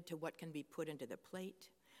limited to what can be put into the plate,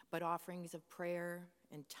 but offerings of prayer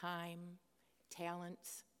and time,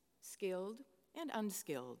 talents, skilled and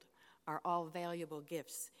unskilled, are all valuable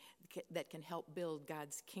gifts that can help build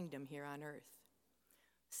God's kingdom here on earth.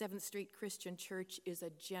 7th Street Christian Church is a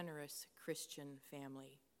generous Christian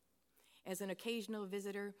family. As an occasional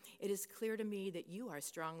visitor, it is clear to me that you are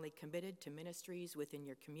strongly committed to ministries within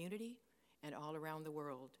your community and all around the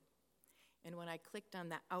world. And when I clicked on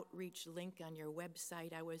the outreach link on your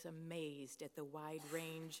website, I was amazed at the wide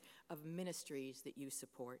range of ministries that you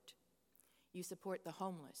support. You support the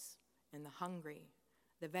homeless and the hungry,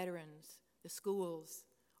 the veterans, the schools,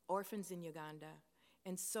 orphans in Uganda,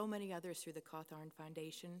 and so many others through the Cawthorn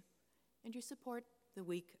Foundation, and you support the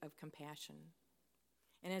Week of Compassion.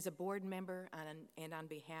 And as a board member and on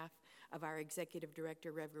behalf of our Executive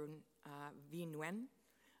Director, Reverend V. Nguyen,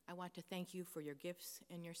 I want to thank you for your gifts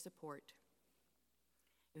and your support.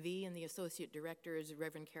 V and the Associate Directors,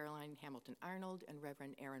 Reverend Caroline Hamilton-Arnold and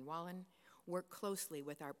Reverend Aaron Wallen, work closely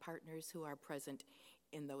with our partners who are present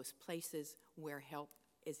in those places where help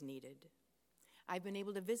is needed. I've been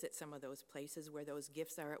able to visit some of those places where those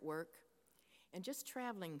gifts are at work, and just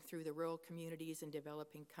traveling through the rural communities in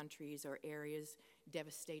developing countries or areas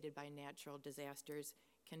devastated by natural disasters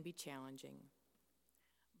can be challenging.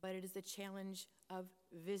 But it is the challenge of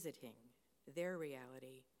visiting their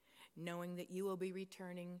reality, knowing that you will be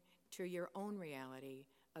returning to your own reality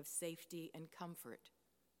of safety and comfort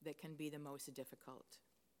that can be the most difficult.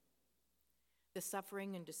 The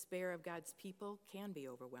suffering and despair of God's people can be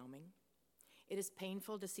overwhelming. It is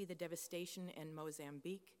painful to see the devastation in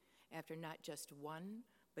Mozambique after not just one,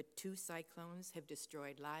 but 2 cyclones have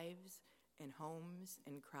destroyed lives and homes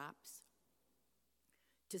and crops.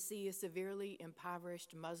 To see a severely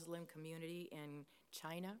impoverished Muslim community in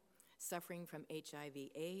China suffering from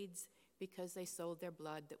HIV/AIDS because they sold their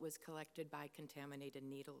blood that was collected by contaminated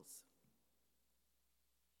needles.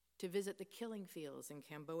 To visit the killing fields in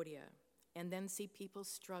Cambodia and then see people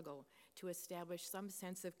struggle to establish some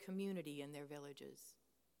sense of community in their villages,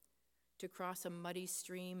 to cross a muddy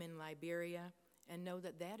stream in Liberia and know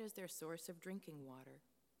that that is their source of drinking water,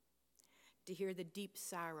 to hear the deep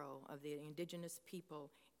sorrow of the indigenous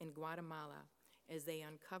people in Guatemala as they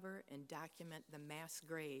uncover and document the mass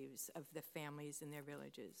graves of the families in their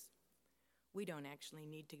villages. We don't actually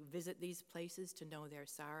need to visit these places to know their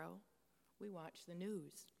sorrow. We watch the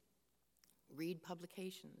news, read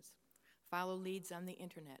publications, follow leads on the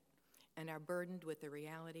internet, and are burdened with the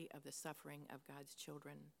reality of the suffering of God's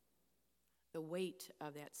children. The weight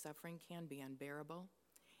of that suffering can be unbearable,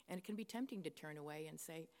 and it can be tempting to turn away and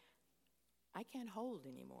say, I can't hold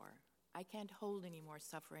anymore. I can't hold any more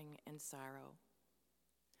suffering and sorrow.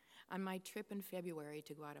 On my trip in February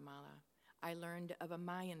to Guatemala, I learned of a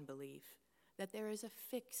Mayan belief that there is a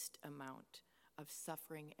fixed amount of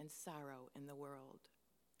suffering and sorrow in the world.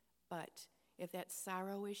 But if that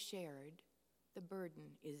sorrow is shared, the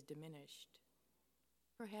burden is diminished.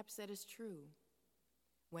 Perhaps that is true.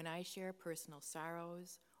 When I share personal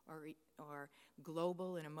sorrows or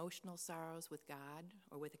global and emotional sorrows with God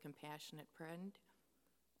or with a compassionate friend,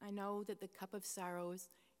 I know that the cup of sorrows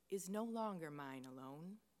is no longer mine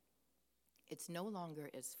alone. It's no longer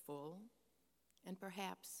as full, and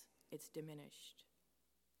perhaps it's diminished.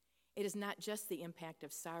 It is not just the impact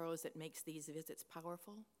of sorrows that makes these visits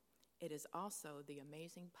powerful, it is also the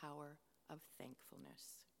amazing power of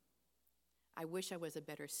thankfulness. I wish I was a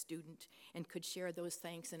better student and could share those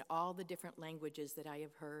thanks in all the different languages that I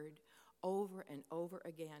have heard over and over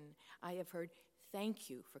again. I have heard, thank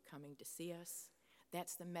you for coming to see us.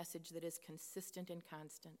 That's the message that is consistent and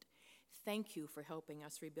constant. Thank you for helping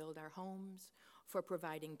us rebuild our homes, for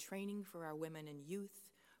providing training for our women and youth,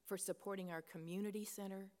 for supporting our community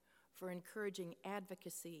center, for encouraging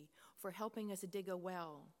advocacy, for helping us dig a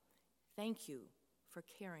well. Thank you for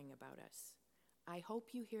caring about us. I hope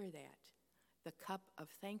you hear that. The cup of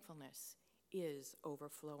thankfulness is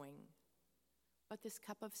overflowing. But this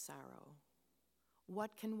cup of sorrow,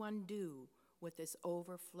 what can one do with this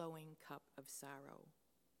overflowing cup of sorrow?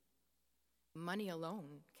 Money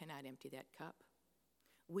alone cannot empty that cup.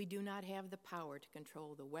 We do not have the power to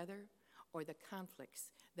control the weather or the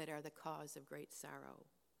conflicts that are the cause of great sorrow.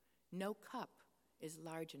 No cup is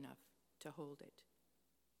large enough to hold it.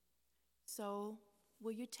 So,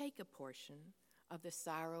 will you take a portion of the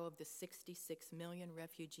sorrow of the 66 million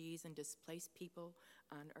refugees and displaced people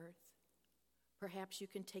on earth? Perhaps you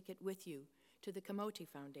can take it with you to the Kamoti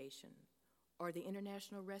Foundation or the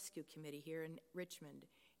International Rescue Committee here in Richmond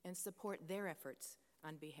and support their efforts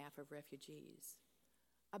on behalf of refugees.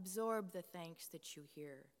 Absorb the thanks that you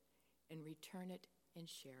hear and return it and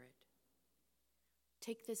share it.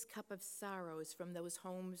 Take this cup of sorrows from those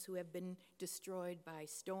homes who have been destroyed by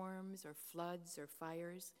storms or floods or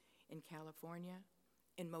fires in California,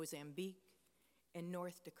 in Mozambique, in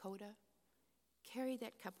North Dakota. Carry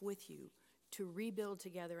that cup with you to rebuild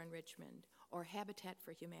together in Richmond or Habitat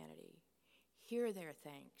for Humanity. Hear their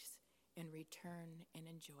thanks and return and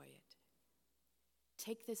enjoy it.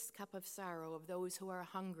 Take this cup of sorrow of those who are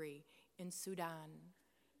hungry in Sudan,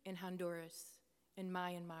 in Honduras, in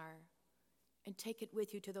Myanmar, and take it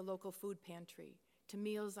with you to the local food pantry, to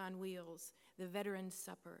Meals on Wheels, the Veterans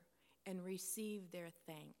Supper, and receive their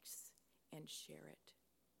thanks and share it.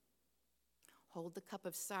 Hold the cup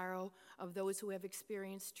of sorrow of those who have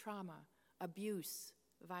experienced trauma, abuse,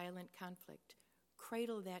 violent conflict.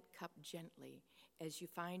 Cradle that cup gently as you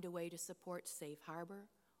find a way to support Safe Harbor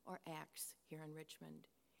or ACTS here in Richmond.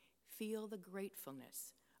 Feel the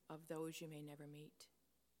gratefulness of those you may never meet.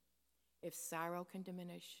 If sorrow can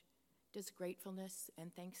diminish, does gratefulness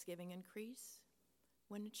and thanksgiving increase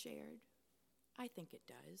when it's shared? I think it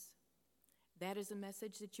does. That is a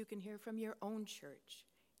message that you can hear from your own church,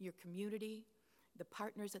 your community, the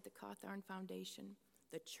partners at the Cawthorn Foundation,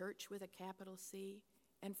 the church with a capital C,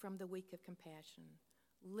 and from the Week of Compassion.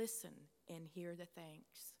 Listen and hear the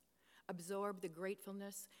thanks. Absorb the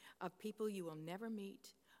gratefulness of people you will never meet,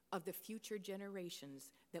 of the future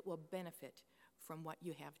generations that will benefit from what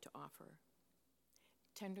you have to offer.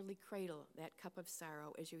 Tenderly cradle that cup of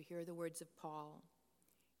sorrow as you hear the words of Paul.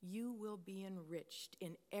 You will be enriched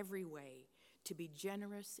in every way, to be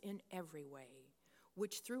generous in every way,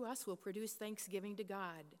 which through us will produce thanksgiving to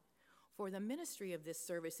God. For the ministry of this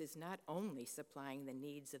service is not only supplying the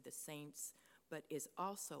needs of the saints, but is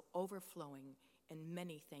also overflowing in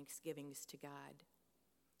many thanksgivings to God.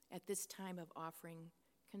 At this time of offering,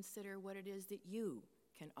 consider what it is that you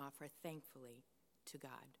can offer thankfully to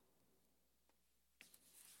God.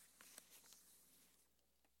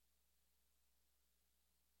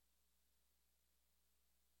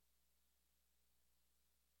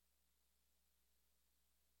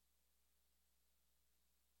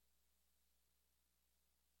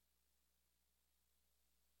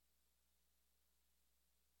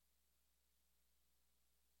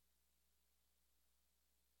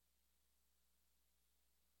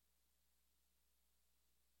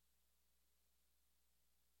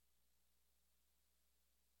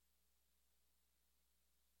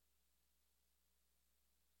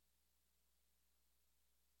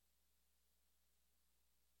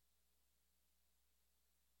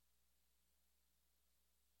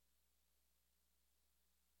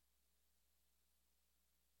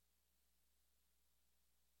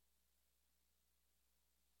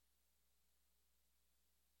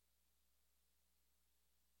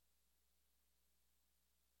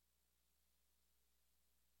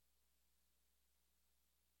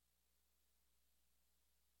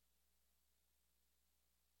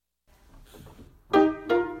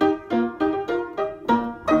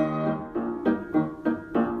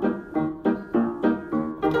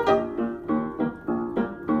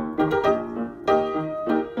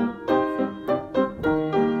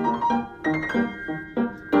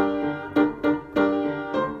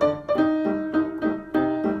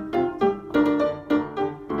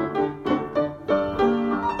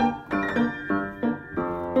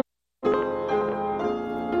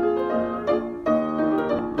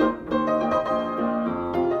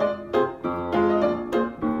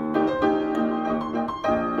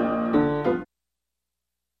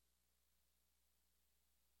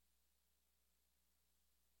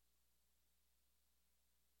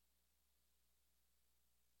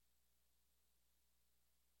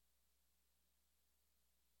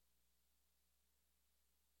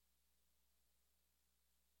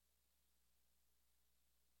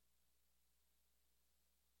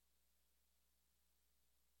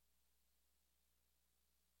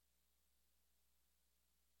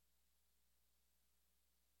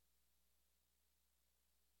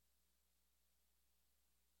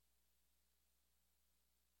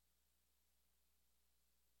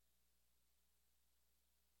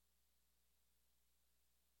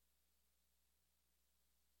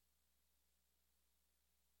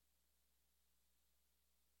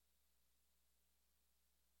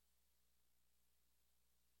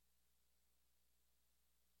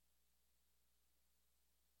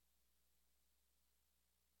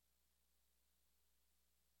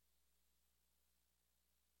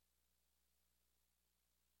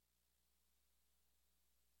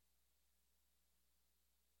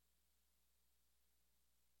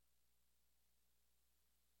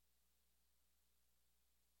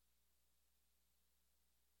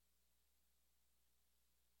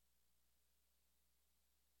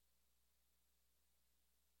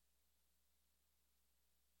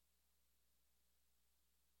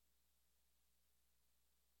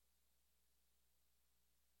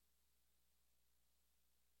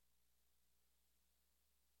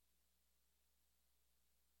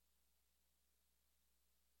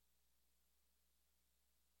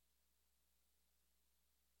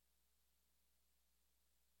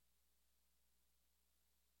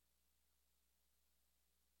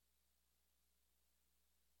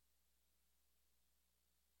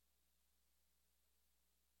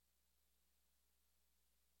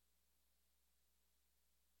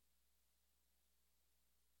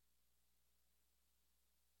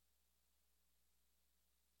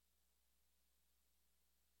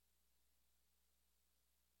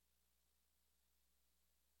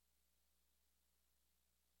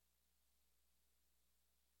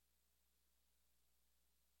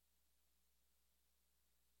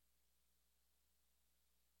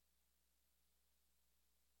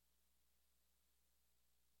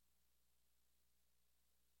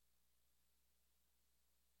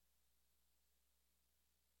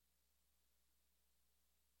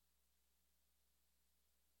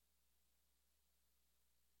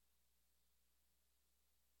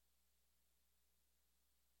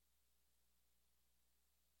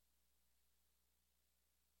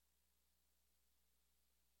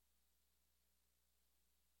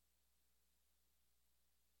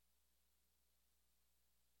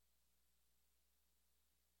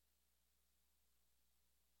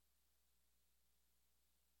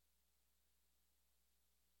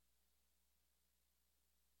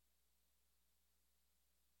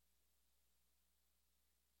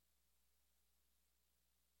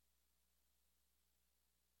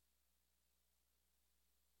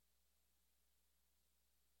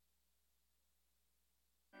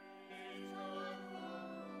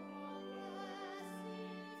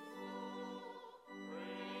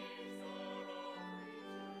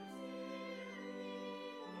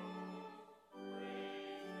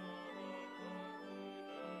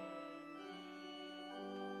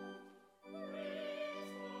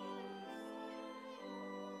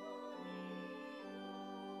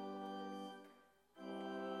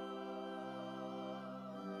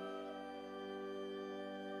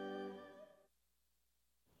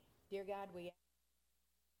 Dear God, we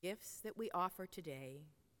gifts that we offer today.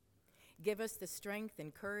 Give us the strength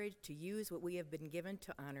and courage to use what we have been given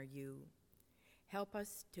to honor you. Help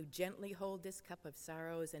us to gently hold this cup of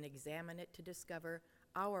sorrows and examine it to discover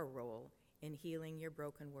our role in healing your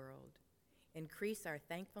broken world. Increase our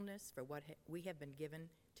thankfulness for what we have been given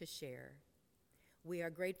to share. We are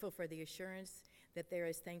grateful for the assurance that there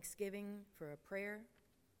is thanksgiving for a prayer,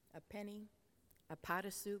 a penny, a pot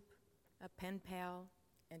of soup, a pen pal,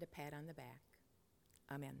 and a pat on the back.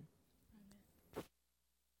 Amen.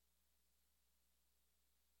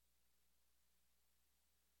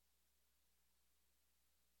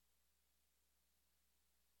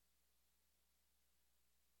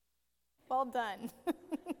 Well done.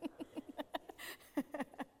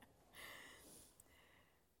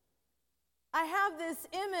 I have this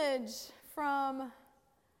image from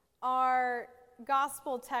our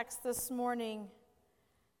gospel text this morning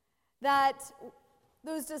that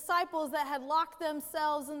those disciples that had locked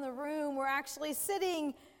themselves in the room were actually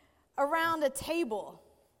sitting around a table.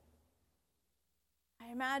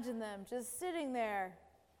 I imagine them just sitting there,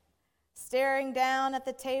 staring down at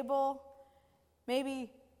the table,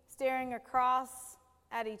 maybe staring across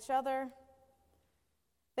at each other.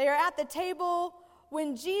 They are at the table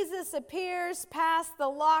when Jesus appears past the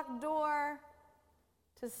locked door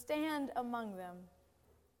to stand among them.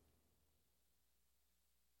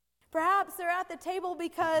 Perhaps they're at the table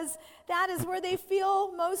because that is where they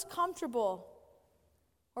feel most comfortable,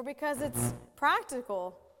 or because it's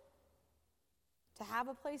practical to have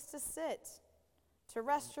a place to sit, to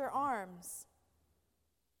rest your arms,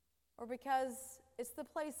 or because it's the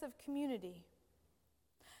place of community.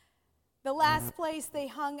 The last place they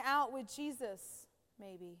hung out with Jesus,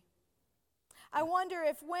 maybe. I wonder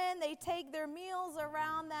if when they take their meals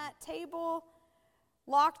around that table,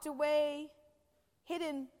 locked away,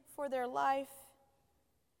 hidden for their life,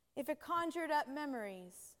 if it conjured up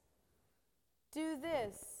memories. Do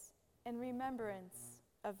this in remembrance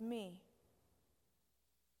of me.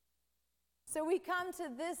 So we come to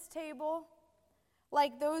this table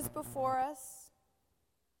like those before us,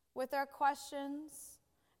 with our questions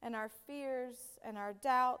and our fears and our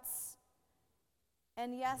doubts,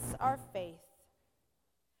 and yes, our faith,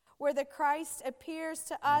 where the Christ appears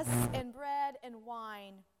to us in bread and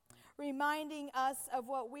wine, reminding us of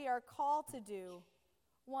what we are called to do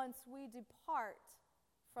once we depart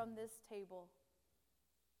from this table.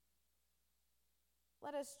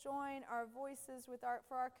 Let us join our voices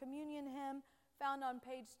for our communion hymn found on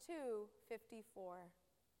page 254.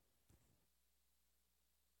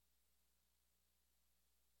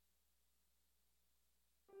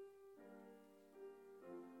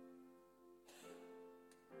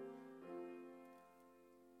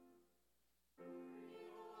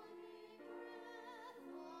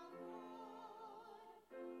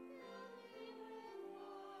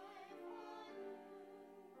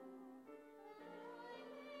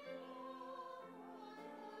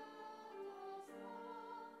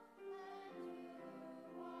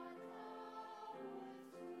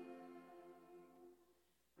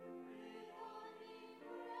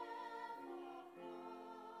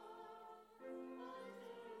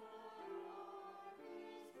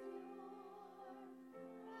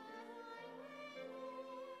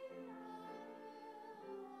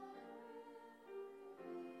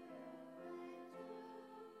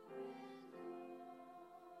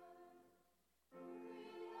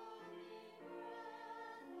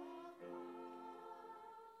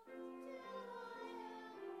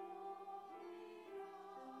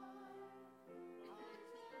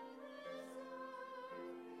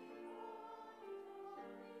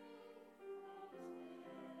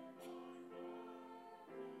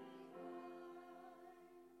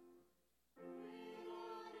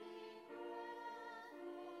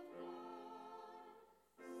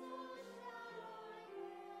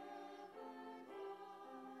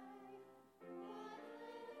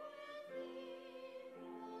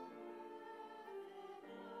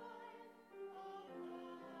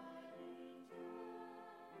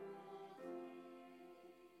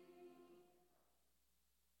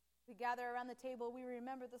 We gather around the table, we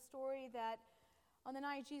remember the story that on the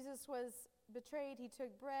night Jesus was betrayed, he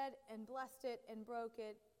took bread and blessed it and broke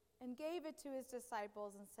it and gave it to his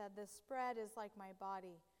disciples and said, "This bread is like my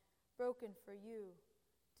body, broken for you.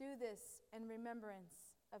 Do this in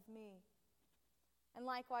remembrance of me." And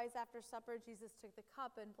likewise, after supper, Jesus took the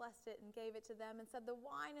cup and blessed it and gave it to them and said, "The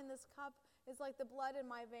wine in this cup is like the blood in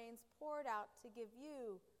my veins poured out to give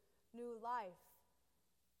you new life.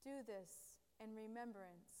 Do this in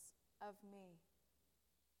remembrance of me."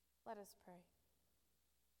 Let us pray.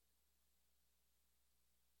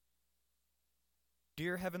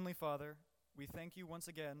 Dear Heavenly Father, we thank you once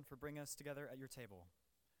again for bringing us together at your table.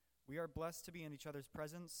 We are blessed to be in each other's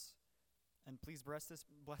presence, and please bless this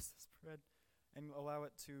bread and allow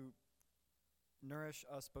it to nourish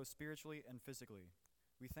us both spiritually and physically.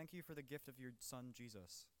 We thank you for the gift of your Son,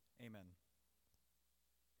 Jesus. Amen.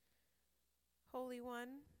 Holy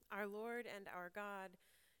One, our Lord and our God,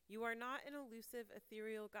 you are not an elusive,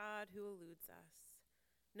 ethereal God who eludes us.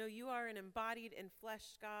 No, you are an embodied and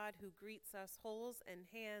fleshed God who greets us holes and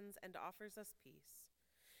hands and offers us peace.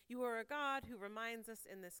 You are a God who reminds us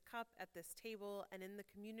in this cup, at this table, and in the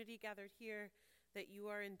community gathered here that you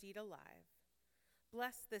are indeed alive.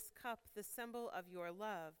 Bless this cup, the symbol of your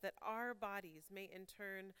love, that our bodies may in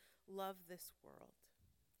turn love this world.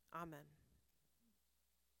 Amen.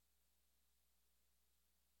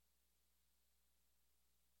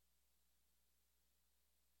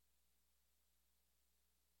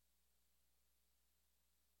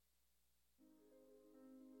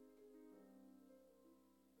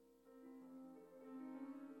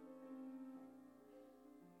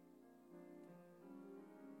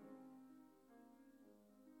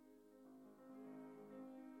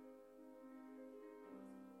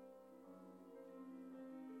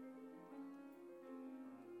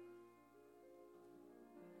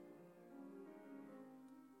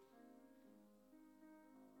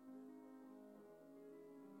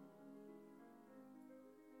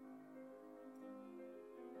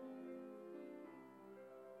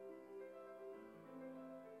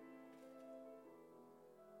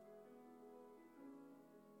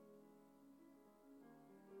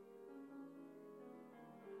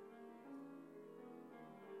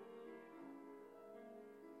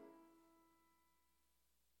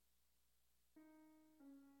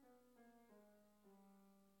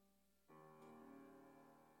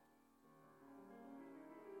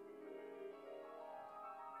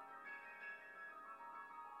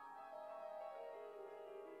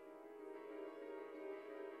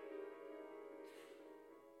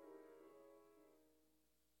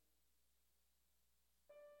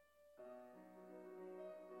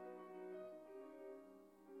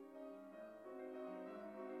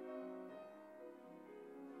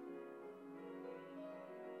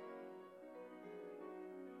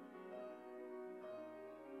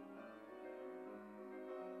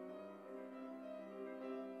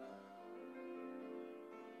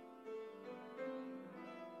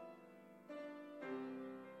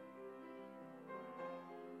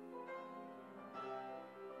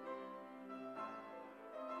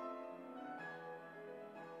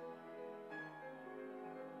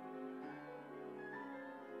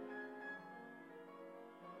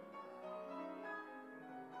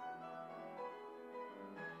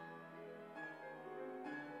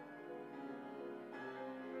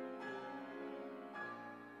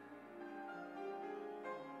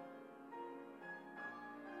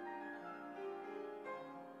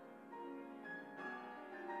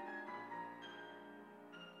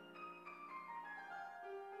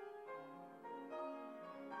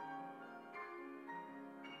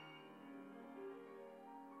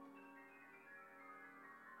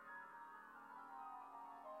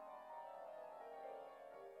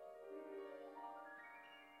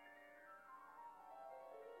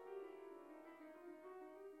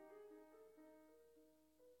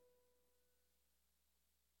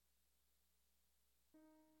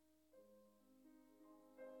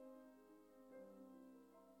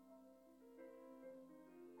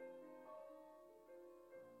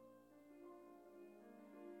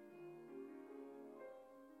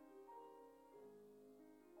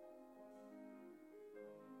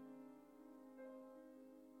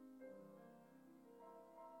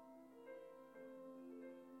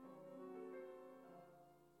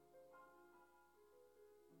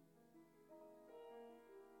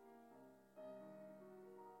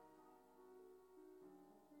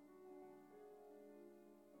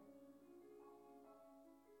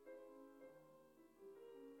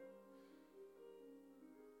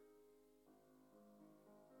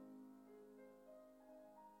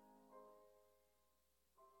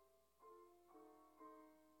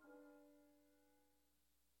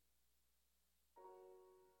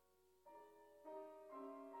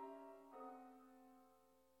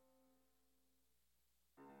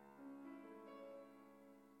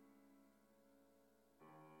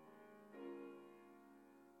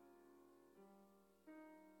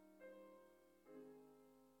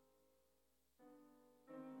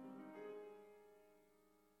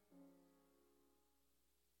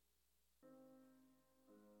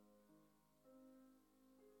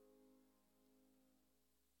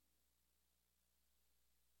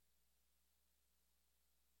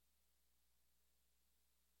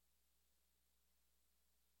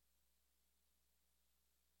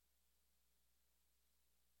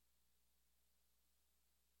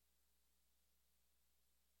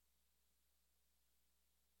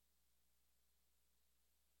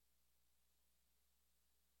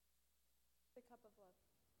 cup of love.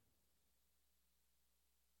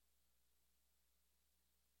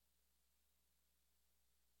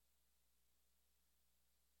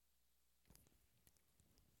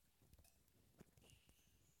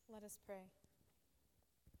 Let us pray.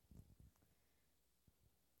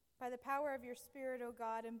 By the power of your Spirit, O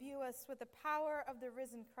God, imbue us with the power of the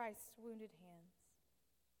risen Christ's wounded hands.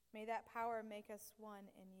 May that power make us one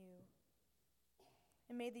in you.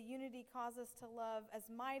 And may the unity cause us to love as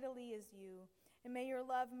mightily as you. And may your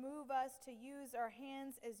love move us to use our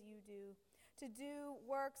hands as you do, to do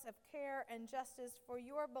works of care and justice for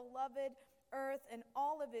your beloved earth and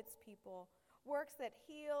all of its people, works that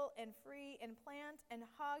heal and free and plant and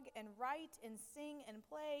hug and write and sing and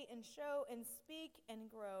play and show and speak and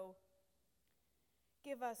grow.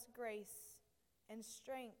 Give us grace and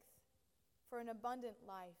strength for an abundant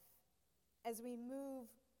life as we move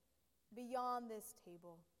beyond this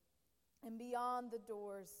table and beyond the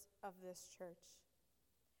doors of this church.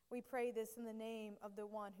 We pray this in the name of the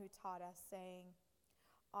one who taught us, saying,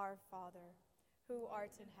 Our Father, who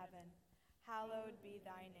art in heaven, hallowed be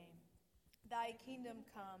thy name. Thy kingdom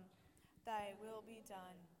come, thy will be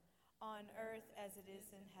done, on earth as it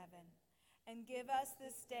is in heaven. And give us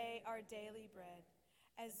this day our daily bread,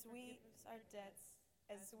 as we our debts,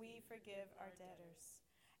 as we forgive our debtors.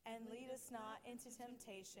 And lead us not into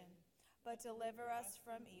temptation, but deliver us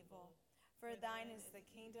from evil. For thine is the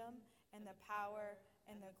kingdom, and the power,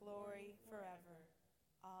 and the glory forever.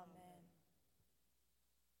 Amen.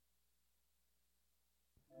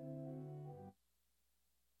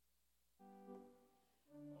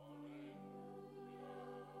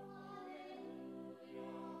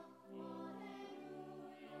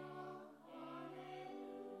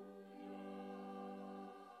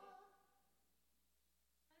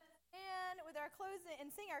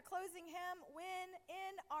 Sing our closing hymn, When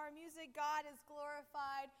in Our Music God is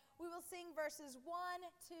Glorified. We will sing verses 1,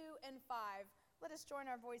 2, and 5. Let us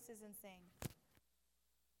join our voices and sing.